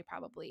that's actually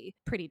probably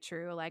pretty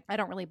true. Like, I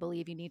don't really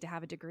believe you need to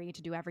have a degree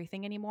to do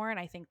everything anymore. And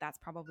I think that's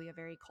probably a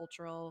very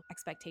cultural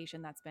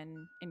expectation that's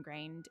been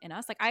ingrained in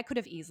us. Like, I could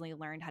have easily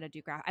learned how to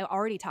do I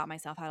already taught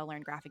myself how to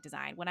learn graphic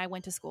design. When I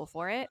went to school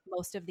for it,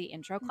 most of the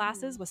intro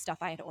classes was stuff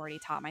I had already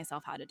taught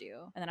myself how to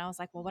do. And then I was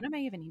like, well, what am I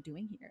even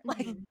doing here?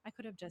 Like, I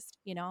could have just,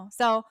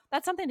 so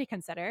that's something to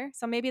consider.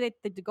 So maybe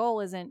the goal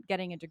isn't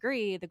getting a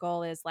degree. The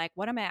goal is like,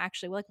 what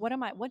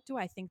do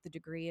I think the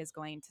degree is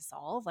going to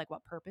solve? Like,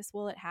 what purpose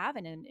will it have?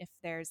 And then if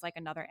there's like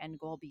another end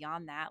goal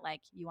beyond that,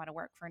 like you want to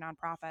work for a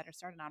nonprofit or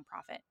start a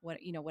nonprofit,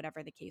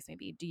 whatever the case may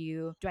be,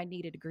 do I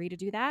need a degree to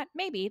do that?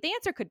 Maybe the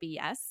answer could be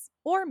yes.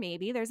 Or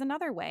maybe there's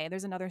another way,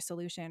 there's another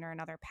solution or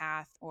another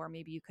path, or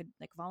maybe you could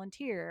like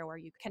volunteer, or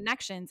you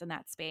connections in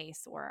that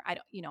space, or I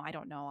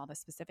don't know all the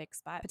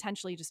specifics, but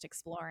potentially just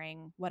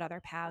exploring what other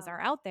paths are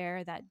out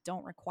there that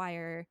don't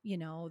require,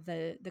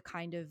 the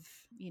kind of,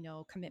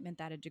 commitment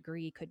that a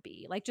degree could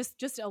be. Like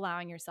just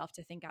allowing yourself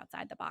to think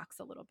outside the box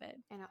a little bit.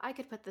 I know I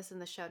could put this in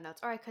the show notes,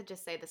 or I could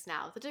just say this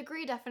now. The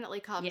degree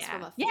definitely comes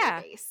from Yeah. a fear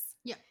Yeah. base.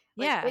 Yeah.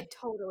 Like Yeah. it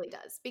totally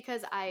does,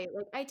 because I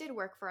did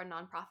work for a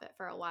nonprofit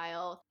for a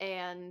while,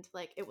 and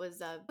like it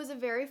was a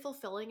very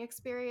fulfilling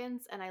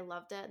experience and I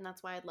loved it, and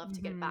that's why I'd love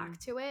to get back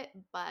to it.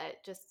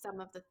 But just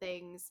some of the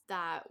things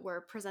that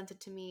were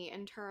presented to me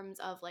in terms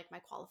of like my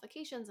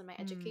qualifications and my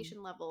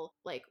education level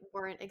like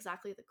weren't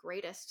exactly the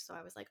greatest. So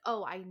I was like,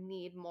 oh, I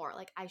need more.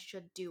 Like I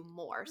should do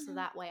more so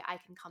that way I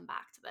can come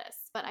back to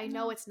this. But I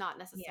know it's not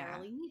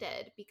necessarily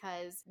needed,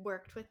 because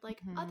worked with like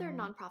other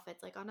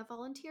nonprofits like on a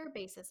volunteer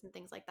basis and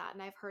things like that,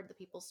 and I've heard the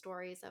people's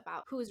stories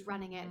about who's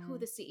running it, who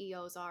the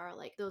CEOs are,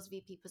 like those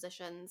VP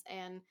positions,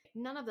 and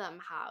none of them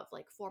have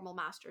like formal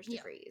master's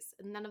degrees,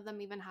 and none of them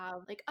even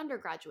have like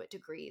undergraduate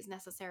degrees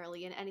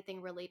necessarily in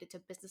anything related to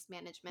business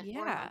management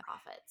or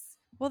nonprofits.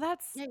 Well,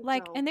 that's Yeah,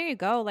 like, so and there you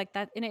go. Like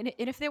that. And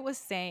if it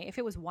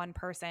was one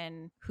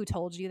person who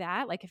told you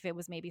that, like if it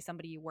was maybe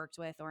somebody you worked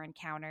with or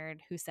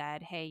encountered who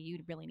said, hey, you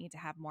really need to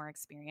have more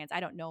experience. I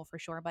don't know for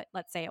sure, but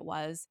let's say it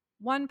was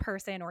one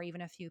person or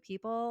even a few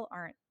people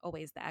aren't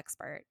always the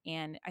expert.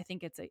 And I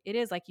think it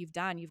is like you've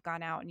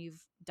gone out and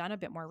you've done a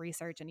bit more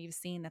research, and you've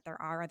seen that there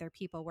are other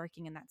people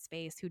working in that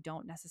space who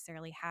don't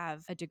necessarily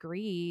have a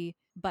degree,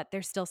 but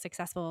they're still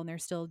successful and they're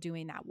still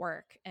doing that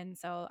work. And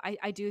so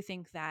I do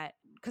think that,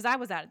 because I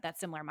was at that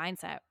similar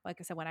mindset. Like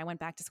I said, when I went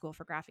back to school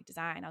for graphic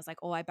design, I was like,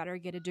 oh, I better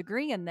get a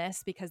degree in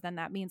this, because then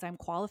that means I'm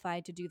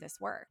qualified to do this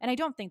work. And I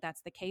don't think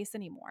that's the case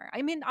anymore.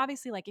 I mean,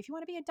 obviously, like if you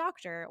want to be a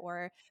doctor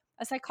or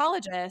a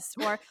psychologist,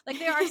 or like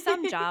there are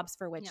some jobs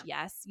for which,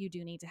 yes, you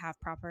do need to have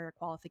proper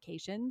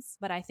qualifications.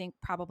 But I think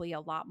probably a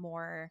lot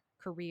more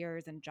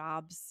careers and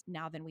jobs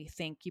now than we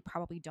think, you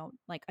probably don't,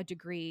 like a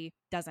degree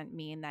doesn't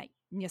mean that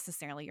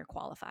necessarily you're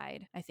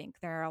qualified. I think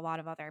there are a lot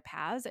of other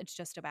paths. It's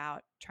just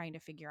about trying to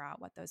figure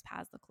out what those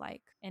paths look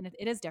like. And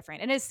it is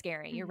different. It is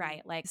scary. You're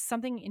right. Like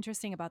something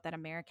interesting about that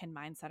American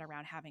mindset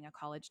around having a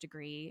college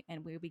degree.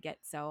 And we get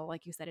so,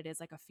 like you said, it is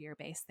like a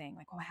fear-based thing.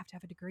 Like, oh, I have to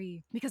have a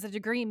degree because a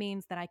degree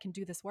means that I can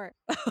do this work.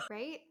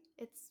 right?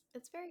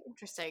 It's very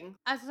interesting.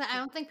 I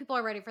don't think people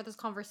are ready for this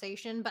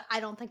conversation, but I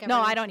don't think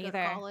No, everyone I should don't go to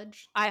either.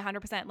 college. I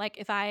 100%. Like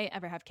if I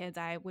ever have kids,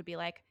 I would be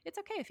like, it's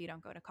okay if you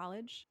don't go to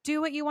college.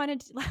 Do what you want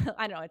to do.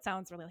 I know it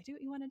sounds really like, do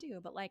what you want to do,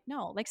 but like,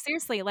 no, like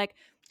seriously, like,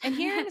 and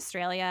here in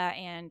Australia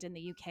and in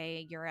the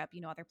UK, Europe,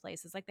 other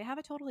places, like they have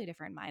a totally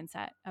different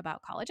mindset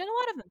about college. And a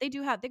lot of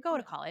them, they go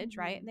to college,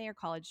 right? And they are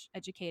college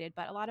educated,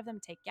 but a lot of them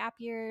take gap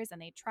years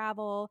and they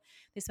travel,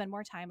 they spend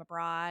more time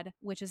abroad,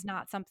 which is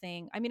not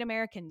something, I mean,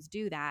 Americans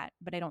do that,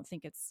 but I don't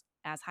think it's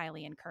as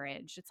highly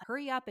encouraged. It's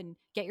hurry up and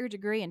get your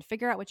degree and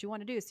figure out what you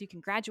want to do so you can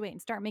graduate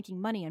and start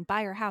making money and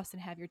buy your house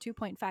and have your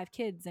 2.5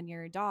 kids and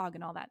your dog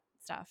and all that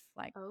stuff.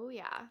 Like, Oh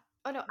yeah.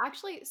 Oh no,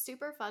 actually,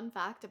 super fun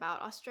fact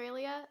about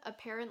Australia.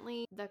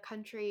 Apparently, the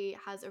country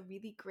has a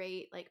really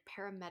great like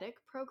paramedic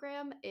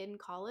program in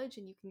college,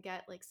 and you can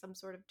get like some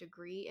sort of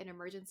degree in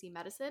emergency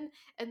medicine,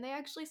 and they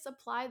actually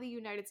supply the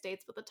United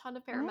States with a ton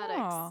of paramedics.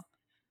 oh,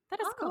 That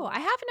is cool. Oh. I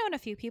have known a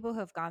few people who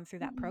have gone through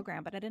that Mhm.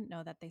 program, but I didn't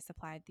know that they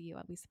supplied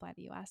we supply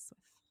the US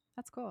with.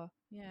 That's cool.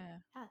 Yeah.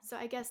 Yeah, so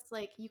I guess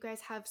like you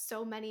guys have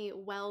so many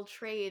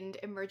well-trained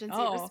emergency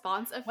Oh,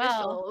 response well.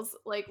 officials.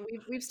 Like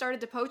we've started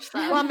to poach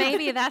Well, them.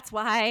 maybe that's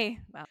why.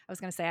 Well, I was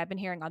going to say I've been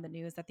hearing on the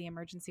news that the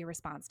emergency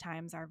response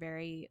times are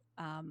very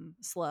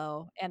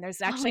slow, and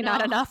there's Oh, actually not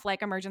no. enough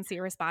like emergency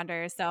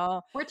responders.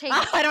 So We're taking.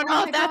 I don't Oh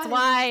know my if that's God.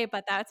 why,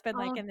 but that's been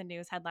like Oh. in the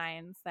news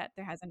headlines that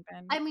there hasn't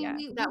been. I mean,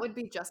 Yeah. That would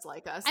be just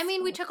like us.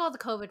 we took all the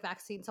COVID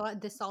vaccine, so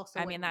this also.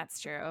 I mean, wouldn't that's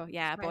true.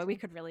 Yeah, boy, surprise we me.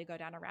 could really go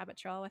down a rabbit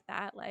trail with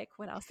that. Like,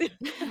 what else?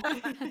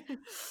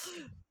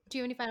 Do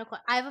you have any final?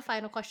 I have a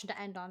final question to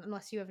end on,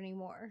 unless you have any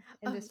more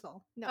in Oh, this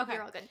film. No, Okay.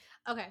 you're all good.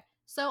 Okay.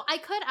 So I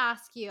could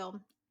ask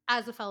you,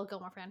 as a fellow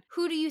Gilmore fan,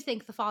 who do you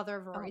think the father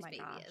of Rory's my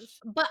baby gosh. is?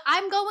 But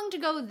I'm going to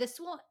go this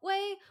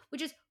way,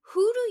 which is,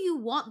 who do you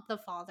want the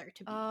father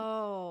to be?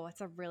 Oh,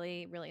 it's a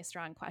really, really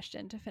strong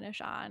question to finish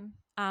on.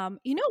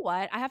 You know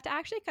what? I have to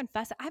actually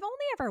confess, I've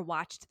only ever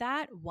watched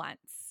that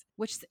once,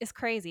 which is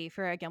crazy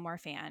for a Gilmore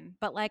fan.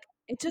 But like,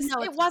 No, it it's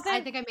not. I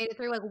wasn't. think I made it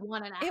through like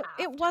 1.5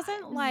 It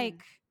wasn't times.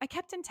 like I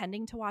kept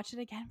intending to watch it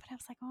again, but I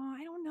was like, oh,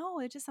 I don't know.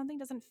 It just something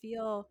doesn't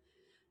feel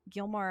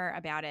Gilmore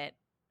about it.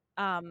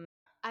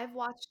 I've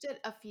watched it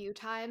a few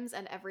times,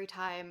 and every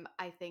time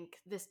I think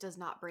this does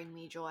not bring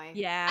me joy.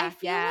 Yeah, I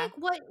feel yeah, like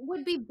what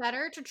would be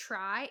better to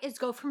try is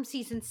go from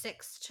season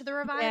 6 to the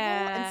revival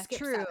and yeah. skip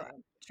True, 7.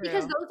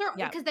 Because true. those are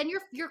Yeah, because then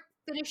you're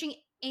finishing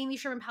Amy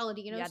Sherman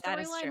Palladino's yeah. That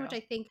is storyline, true. which I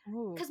think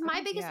Ooh, because good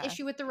my biggest idea.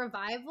 issue with the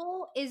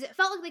revival is it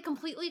felt like they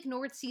completely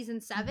ignored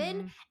season 7,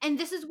 Mhm. and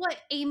this is what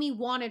Amy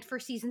wanted for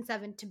season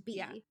 7 to be.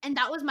 Yeah. And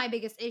that was my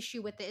biggest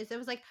issue with it. Is it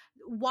was like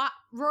what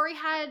Rory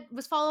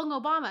was following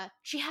Obama.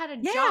 She had a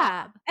Yeah.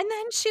 job. And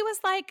then she was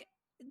like,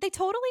 they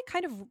totally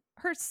kind of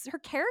her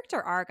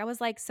character arc. I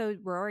was like, so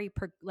Rory,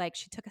 like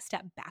she took a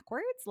step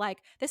backwards.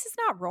 Like this is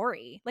not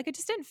Rory. Like it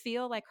just didn't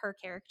feel like her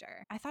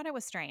character. I thought it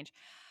was strange.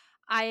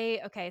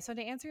 Okay. So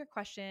to answer your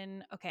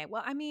question, okay.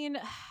 Well, I mean,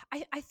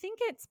 I think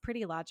it's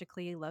pretty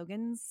logically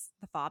Logan's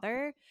the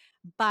father,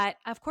 but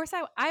of course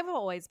I've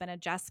always been a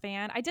Jess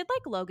fan. I did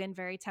like Logan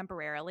very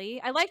temporarily.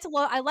 I liked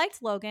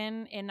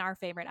Logan in our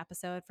favorite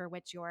episode for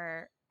which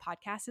your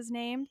podcast is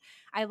named.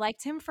 I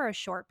liked him for a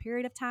short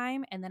period of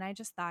time, and then I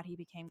just thought he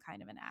became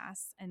kind of an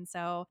ass. And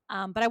so,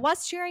 but I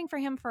was cheering for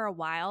him for a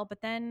while,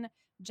 but then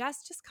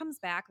Jess just comes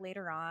back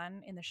later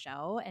on in the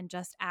show and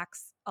just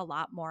acts a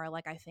lot more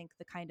like I think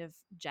the kind of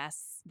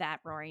Jess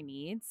that Rory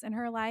needs in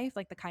her life,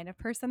 like the kind of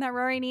person that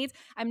Rory needs.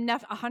 I'm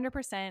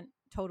 100%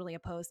 totally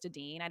opposed to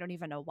Dean. I don't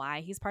even know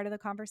why he's part of the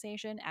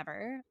conversation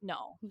ever.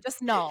 No,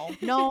 just no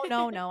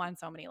on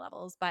so many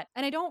levels.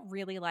 And I don't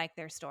really like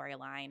their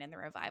storyline in the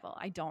revival.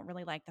 I don't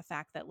really like the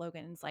fact that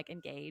Logan's like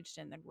engaged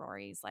and then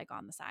Rory's like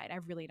on the side. I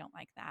really don't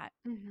like that.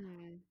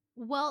 Mm-hmm.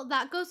 Well,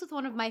 that goes with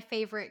one of my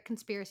favorite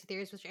conspiracy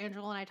theories, which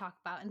Angela and I talk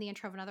about in the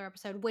intro of another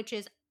episode, which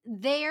is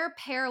their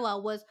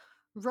parallel was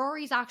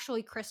Rory's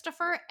actually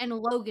Christopher and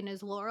Logan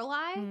is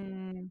Lorelai.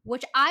 Mm.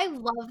 Which I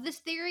love this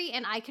theory,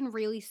 and I can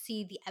really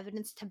see the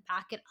evidence to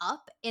back it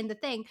up in the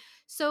thing.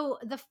 So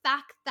the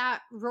fact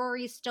that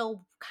Rory's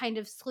still kind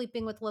of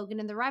sleeping with Logan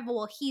in the rival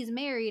while he's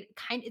married,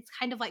 it's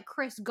kind of like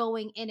Chris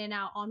going in and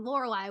out on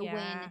Lorelai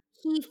Yeah.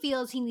 when he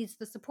feels he needs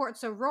the support.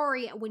 So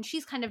Rory, when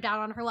she's kind of down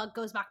on her luck,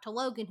 goes back to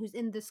Logan, who's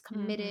in this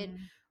committed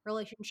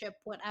relationship,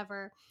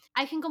 whatever.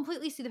 I can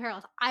completely see the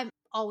parallels. I'm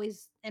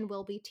always and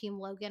will be team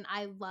Logan.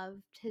 I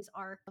loved his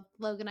arc.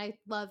 Logan, I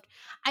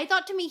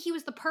thought to me he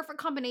was the perfect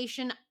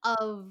combination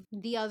of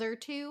the other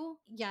two.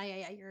 Yeah.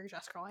 You're a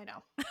Jess girl, I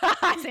know.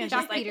 Josh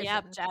Josh like, Peterson.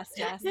 yep, Jess.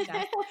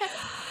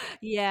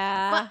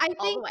 Yeah. But I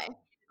All think the way.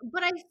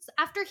 but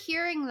after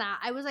hearing that,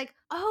 I was like,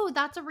 oh,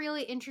 that's a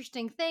really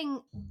interesting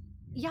thing.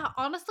 Yeah,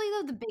 honestly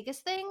though, the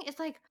biggest thing is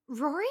like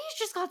Rory's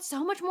just got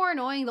so much more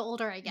annoying the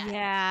older I get.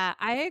 Yeah,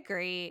 I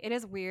agree. It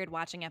is weird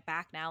watching it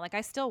back now. Like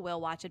I still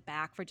will watch it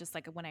back for just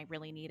like when I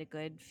really need a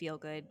good feel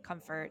good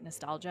comfort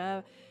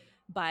nostalgia.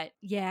 But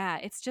yeah,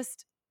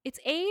 it's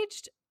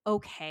aged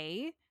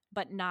okay,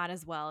 but not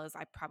as well as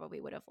I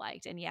probably would have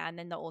liked. And yeah, and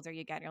then the older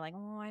you get, you're like,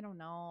 oh, I don't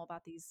know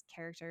about these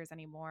characters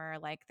anymore.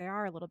 Like they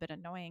are a little bit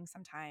annoying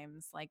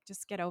sometimes. Like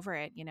just get over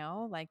it, you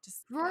know? Like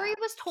just Rory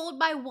was told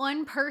by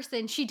one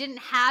person she didn't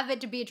have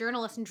it to be a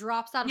journalist and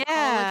drops out of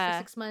college for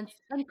 6 months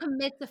and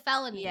commits a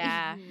felony.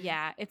 Yeah, Mhm.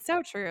 yeah, it's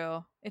so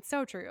true. It's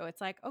so true.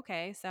 It's like,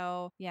 okay,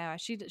 so yeah,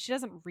 she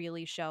doesn't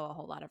really show a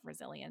whole lot of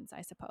resilience,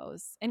 I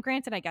suppose. And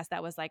granted, I guess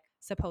that was like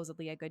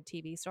supposedly a good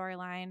TV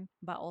storyline,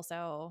 but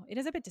also it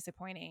is a bit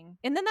disappointing.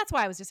 And then that's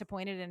why I was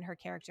disappointed in her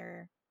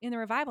character in the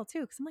revival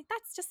too, because I'm like,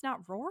 that's just not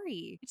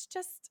Rory. It's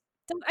just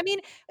I mean,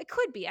 it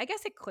could be. I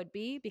guess it could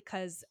be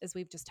because as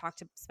we've just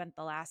spent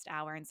the last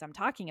hour and some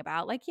talking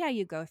about, like, yeah,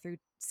 you go through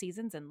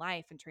seasons in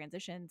life and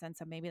transitions. And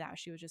so maybe that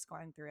she was just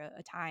going through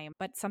a time,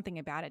 but something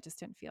about it just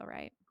didn't feel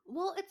right.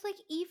 Well, it's like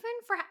even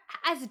for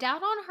as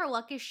down on her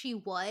luck as she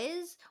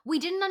was, we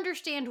didn't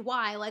understand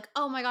why. Like,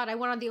 oh my god, I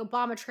went on the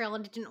Obama trail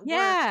and it didn't work, or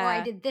I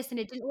Yeah. did this and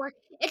it didn't work.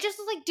 It just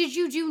was like, did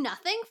you do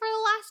nothing for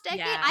the last decade?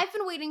 Yeah. I've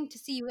been waiting to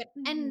see you.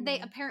 And they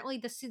Mhm. apparently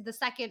the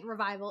second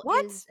revival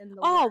What? is in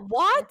the Oh, works or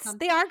what?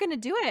 something. They are going to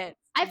do it.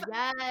 I've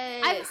Yes.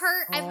 I've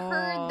heard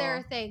there Oh.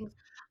 are things.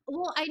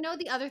 Well, I know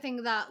the other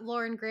thing that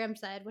Lauren Graham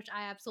said, which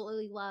I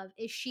absolutely love,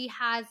 is she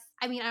has,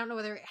 I mean, I don't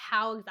know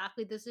how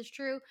exactly this is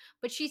true,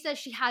 but she says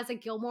she has a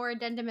Gilmore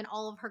addendum in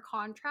all of her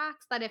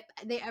contracts that if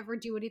they ever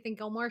do anything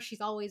Gilmore, she's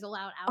always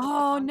allowed out of the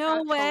Oh, no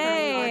contract for her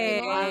I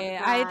parking lot. love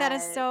way. That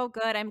is that. so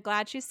good. I'm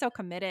glad she's so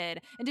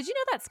committed. And did you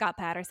know that Scott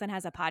Patterson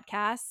has a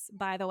podcast,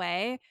 by the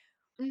way?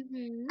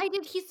 Mhm. I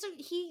did.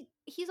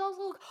 He's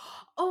also.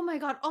 Oh my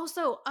god!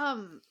 Also,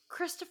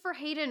 Christopher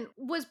Hayden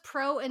was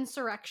pro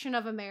insurrection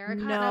of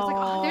America, and I was like,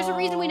 oh, there's a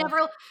reason we No.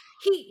 never.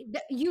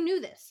 You knew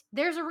this.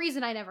 There's a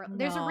reason I never.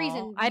 There's a No,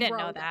 reason I you didn't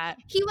know wrote that.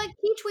 that. He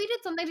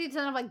tweeted something to the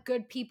extent of like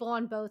good people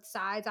on both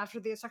sides after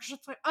the insurrection.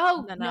 It's like,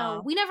 oh no,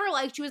 No. we never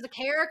liked you as a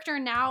character.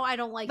 Now I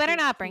don't like. Better you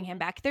as a not bring him human.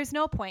 back. There's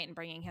no point in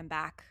bringing him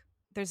back.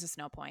 There's just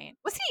no point.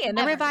 Was he in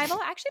the Ever. revival?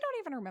 I actually don't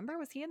even remember.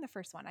 Was he in the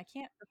first one? I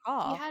can't He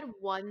recall. had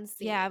one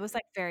scene. Yeah, it was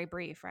like very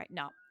brief, right?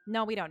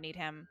 No, we don't need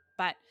him.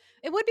 But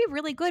it would be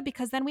really good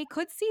because then we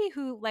could see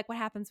who, like, what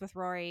happens with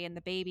Rory and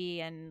the baby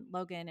and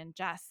Logan and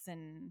Jess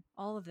and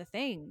all of the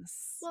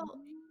things. Well,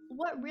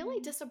 what really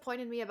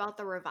disappointed me about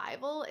the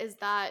revival is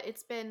that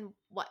it's been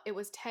it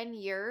was 10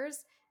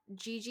 years.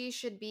 Gigi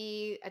should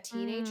be a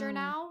teenager Mm,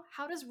 now.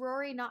 How does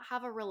Rory not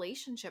have a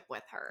relationship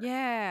with her?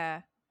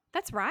 yeah,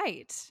 that's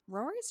right.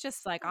 Rory's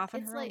just like Yeah, off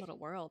in it's her own like little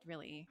world,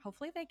 really.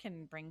 Hopefully, they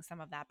can bring some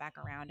of that back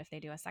around if they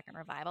do a second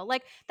revival.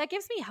 Like that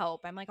gives me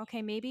hope. I'm like,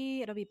 okay,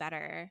 maybe it'll be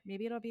better.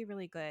 Maybe it'll be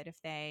really good if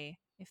they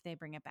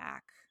bring it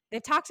back.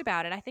 They've talked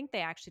about it. I think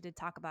they actually did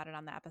talk about it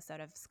on the episode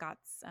of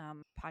Scott's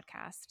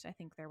podcast. I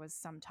think there was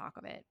some talk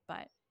of it,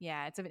 but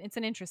yeah, it's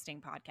an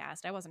interesting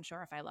podcast. I wasn't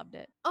sure if I loved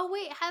it. Oh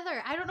wait,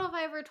 Heather, I don't know if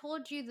I ever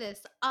told you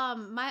this.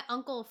 My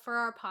uncle for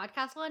our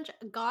podcast lunch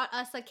got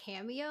us a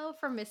cameo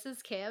from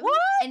Mrs. Kim. What?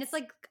 And it's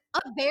like a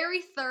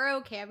very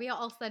thorough cameo.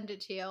 I'll send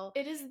it to you.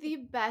 it is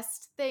the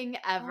best thing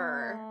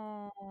ever.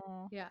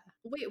 Oh. Yeah.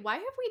 Wait, why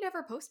have we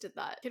never posted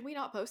that? Can we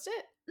not post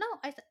it? No,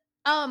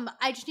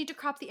 I just need to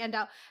crop the end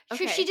out.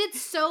 She Okay. did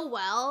so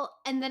well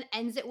and then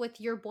ends it with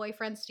your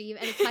boyfriend Steve,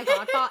 and it's my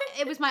godfather.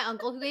 It was my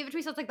uncle who gave it to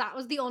me, so it's like that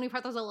was the only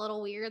part that was a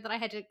little weird that I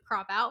had to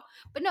crop out.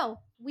 But no,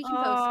 we can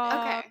post it.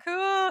 Oh, Okay.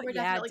 cool. We're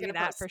Yeah, definitely do gonna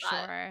that post for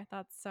that. sure.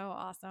 That's so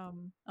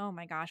awesome. Oh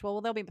my gosh. Well,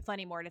 there'll be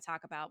plenty more to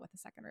talk about with the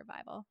second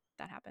revival if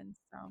that happens.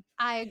 So,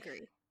 I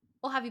agree.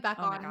 We'll have you back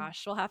oh on. my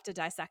gosh, we'll have to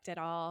dissect it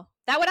all.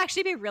 That would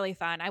actually be really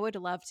fun. I would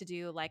love to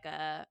do like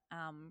a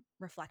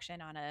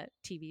reflection on a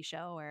TV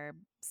show or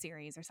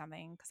series or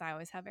something because I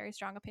always have very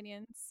strong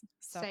opinions.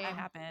 So if that Same.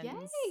 happens,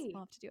 Yay.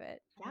 we'll have to do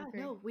it. Yeah,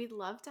 agree. no, we'd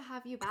love to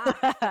have you back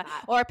for that.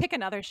 Or pick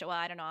another show. Well,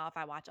 I don't know if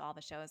I watch all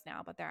the shows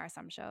now, but there are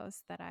some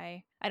shows that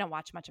I don't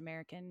watch much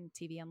American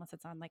TV unless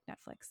it's on like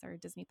Netflix or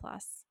Disney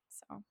Plus.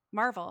 So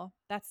Marvel,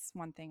 that's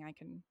one thing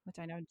which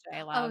I know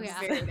Jay loves. yeah.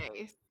 Very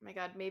nice. My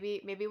God,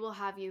 maybe we'll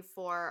have you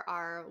for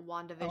our Oh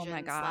my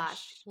WandaVision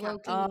gosh. /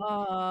 Captain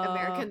Oh,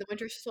 American the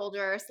Winter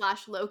Soldier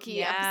 / Loki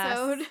yes,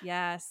 episode.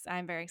 Yes,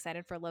 I'm very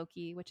excited for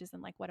Loki, which is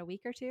in like what, a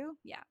week or two?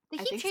 Yeah. They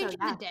I keep think so, changing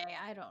yeah. the day.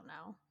 I don't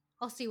know.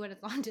 I'll see when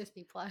it's on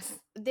Disney Plus.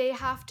 They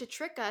have to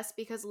trick us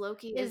because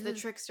Loki is the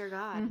Is- trickster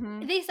god.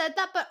 Mhm. They said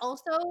that, but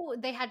also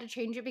they had to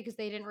change it because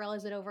they didn't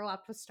realize it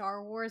overlapped with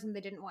Star Wars and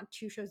they didn't want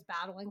two shows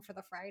battling for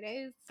the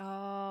Fridays.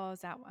 Oh, is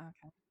that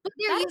okay? But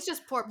That is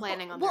just poor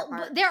planning on their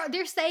part. but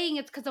they're saying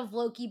it's because of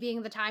Loki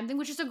being the time thing,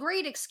 which is a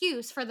great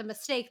excuse for the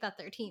mistake that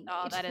their team made.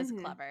 Oh, that is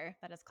Mhm. clever.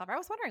 That is clever. I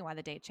was wondering why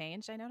the date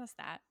changed. I noticed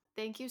that.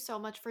 Thank you so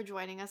much for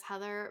joining us,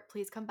 Heather.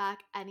 Please come back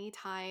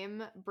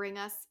anytime. Bring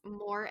us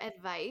more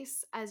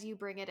advice as you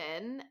bring it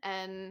in.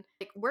 And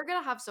like, we're going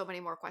to have so many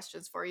more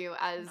questions for you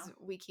as know.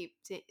 we keep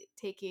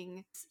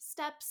taking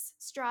steps,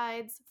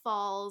 strides,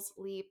 falls,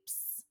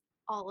 leaps,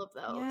 all of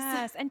those.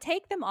 Yes, and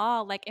take them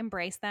all, like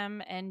embrace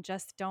them and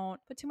just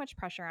don't put too much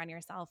pressure on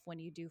yourself when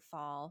you do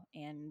fall,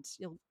 and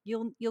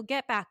you'll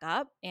get back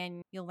up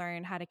and you'll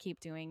learn how to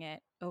keep doing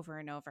it over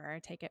and over.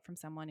 Take it from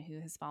someone who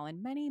has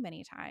fallen many,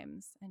 many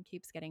times and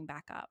keeps getting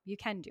back up. You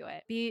can do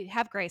it.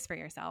 Have grace for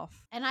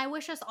yourself. And I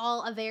wish us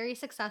all a very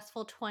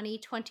successful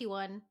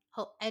 2021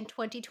 and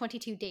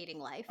 2022 dating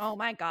life. Oh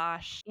my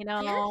gosh. Here,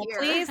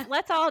 Please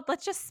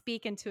let's just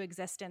speak into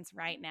existence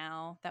right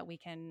now that we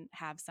can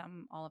have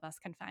all of us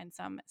can find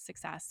some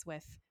success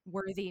with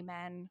worthy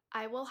men.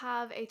 I will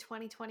have a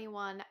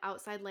 2021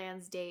 Outside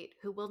Lands date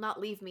who will not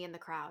leave me in the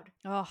crowd.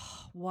 Oh,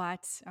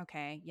 what?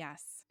 Okay,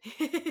 yes.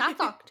 That's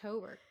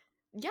October.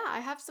 Yeah, I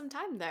have some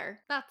time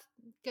there. That's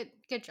good.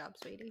 Good job,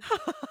 sweetie.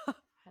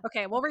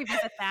 Okay, we'll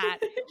revisit that.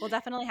 We'll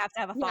definitely have to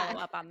have a Yeah.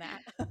 follow-up on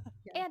that.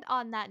 And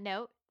on that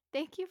note,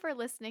 Thank you for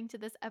listening to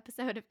this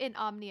episode of In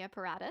Omnia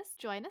Paratus.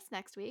 Join us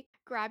next week.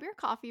 Grab your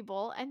coffee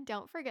bowl and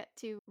don't forget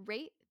to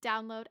rate,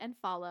 download, and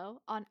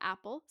follow on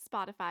Apple,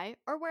 Spotify,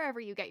 or wherever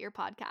you get your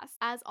podcasts.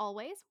 As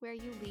always, where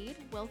you lead,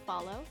 we'll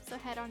follow. So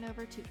head on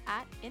over to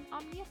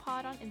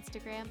 @InOmniaPod on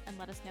Instagram and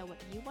let us know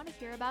what you want to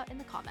hear about in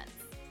the comments.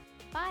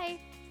 Bye!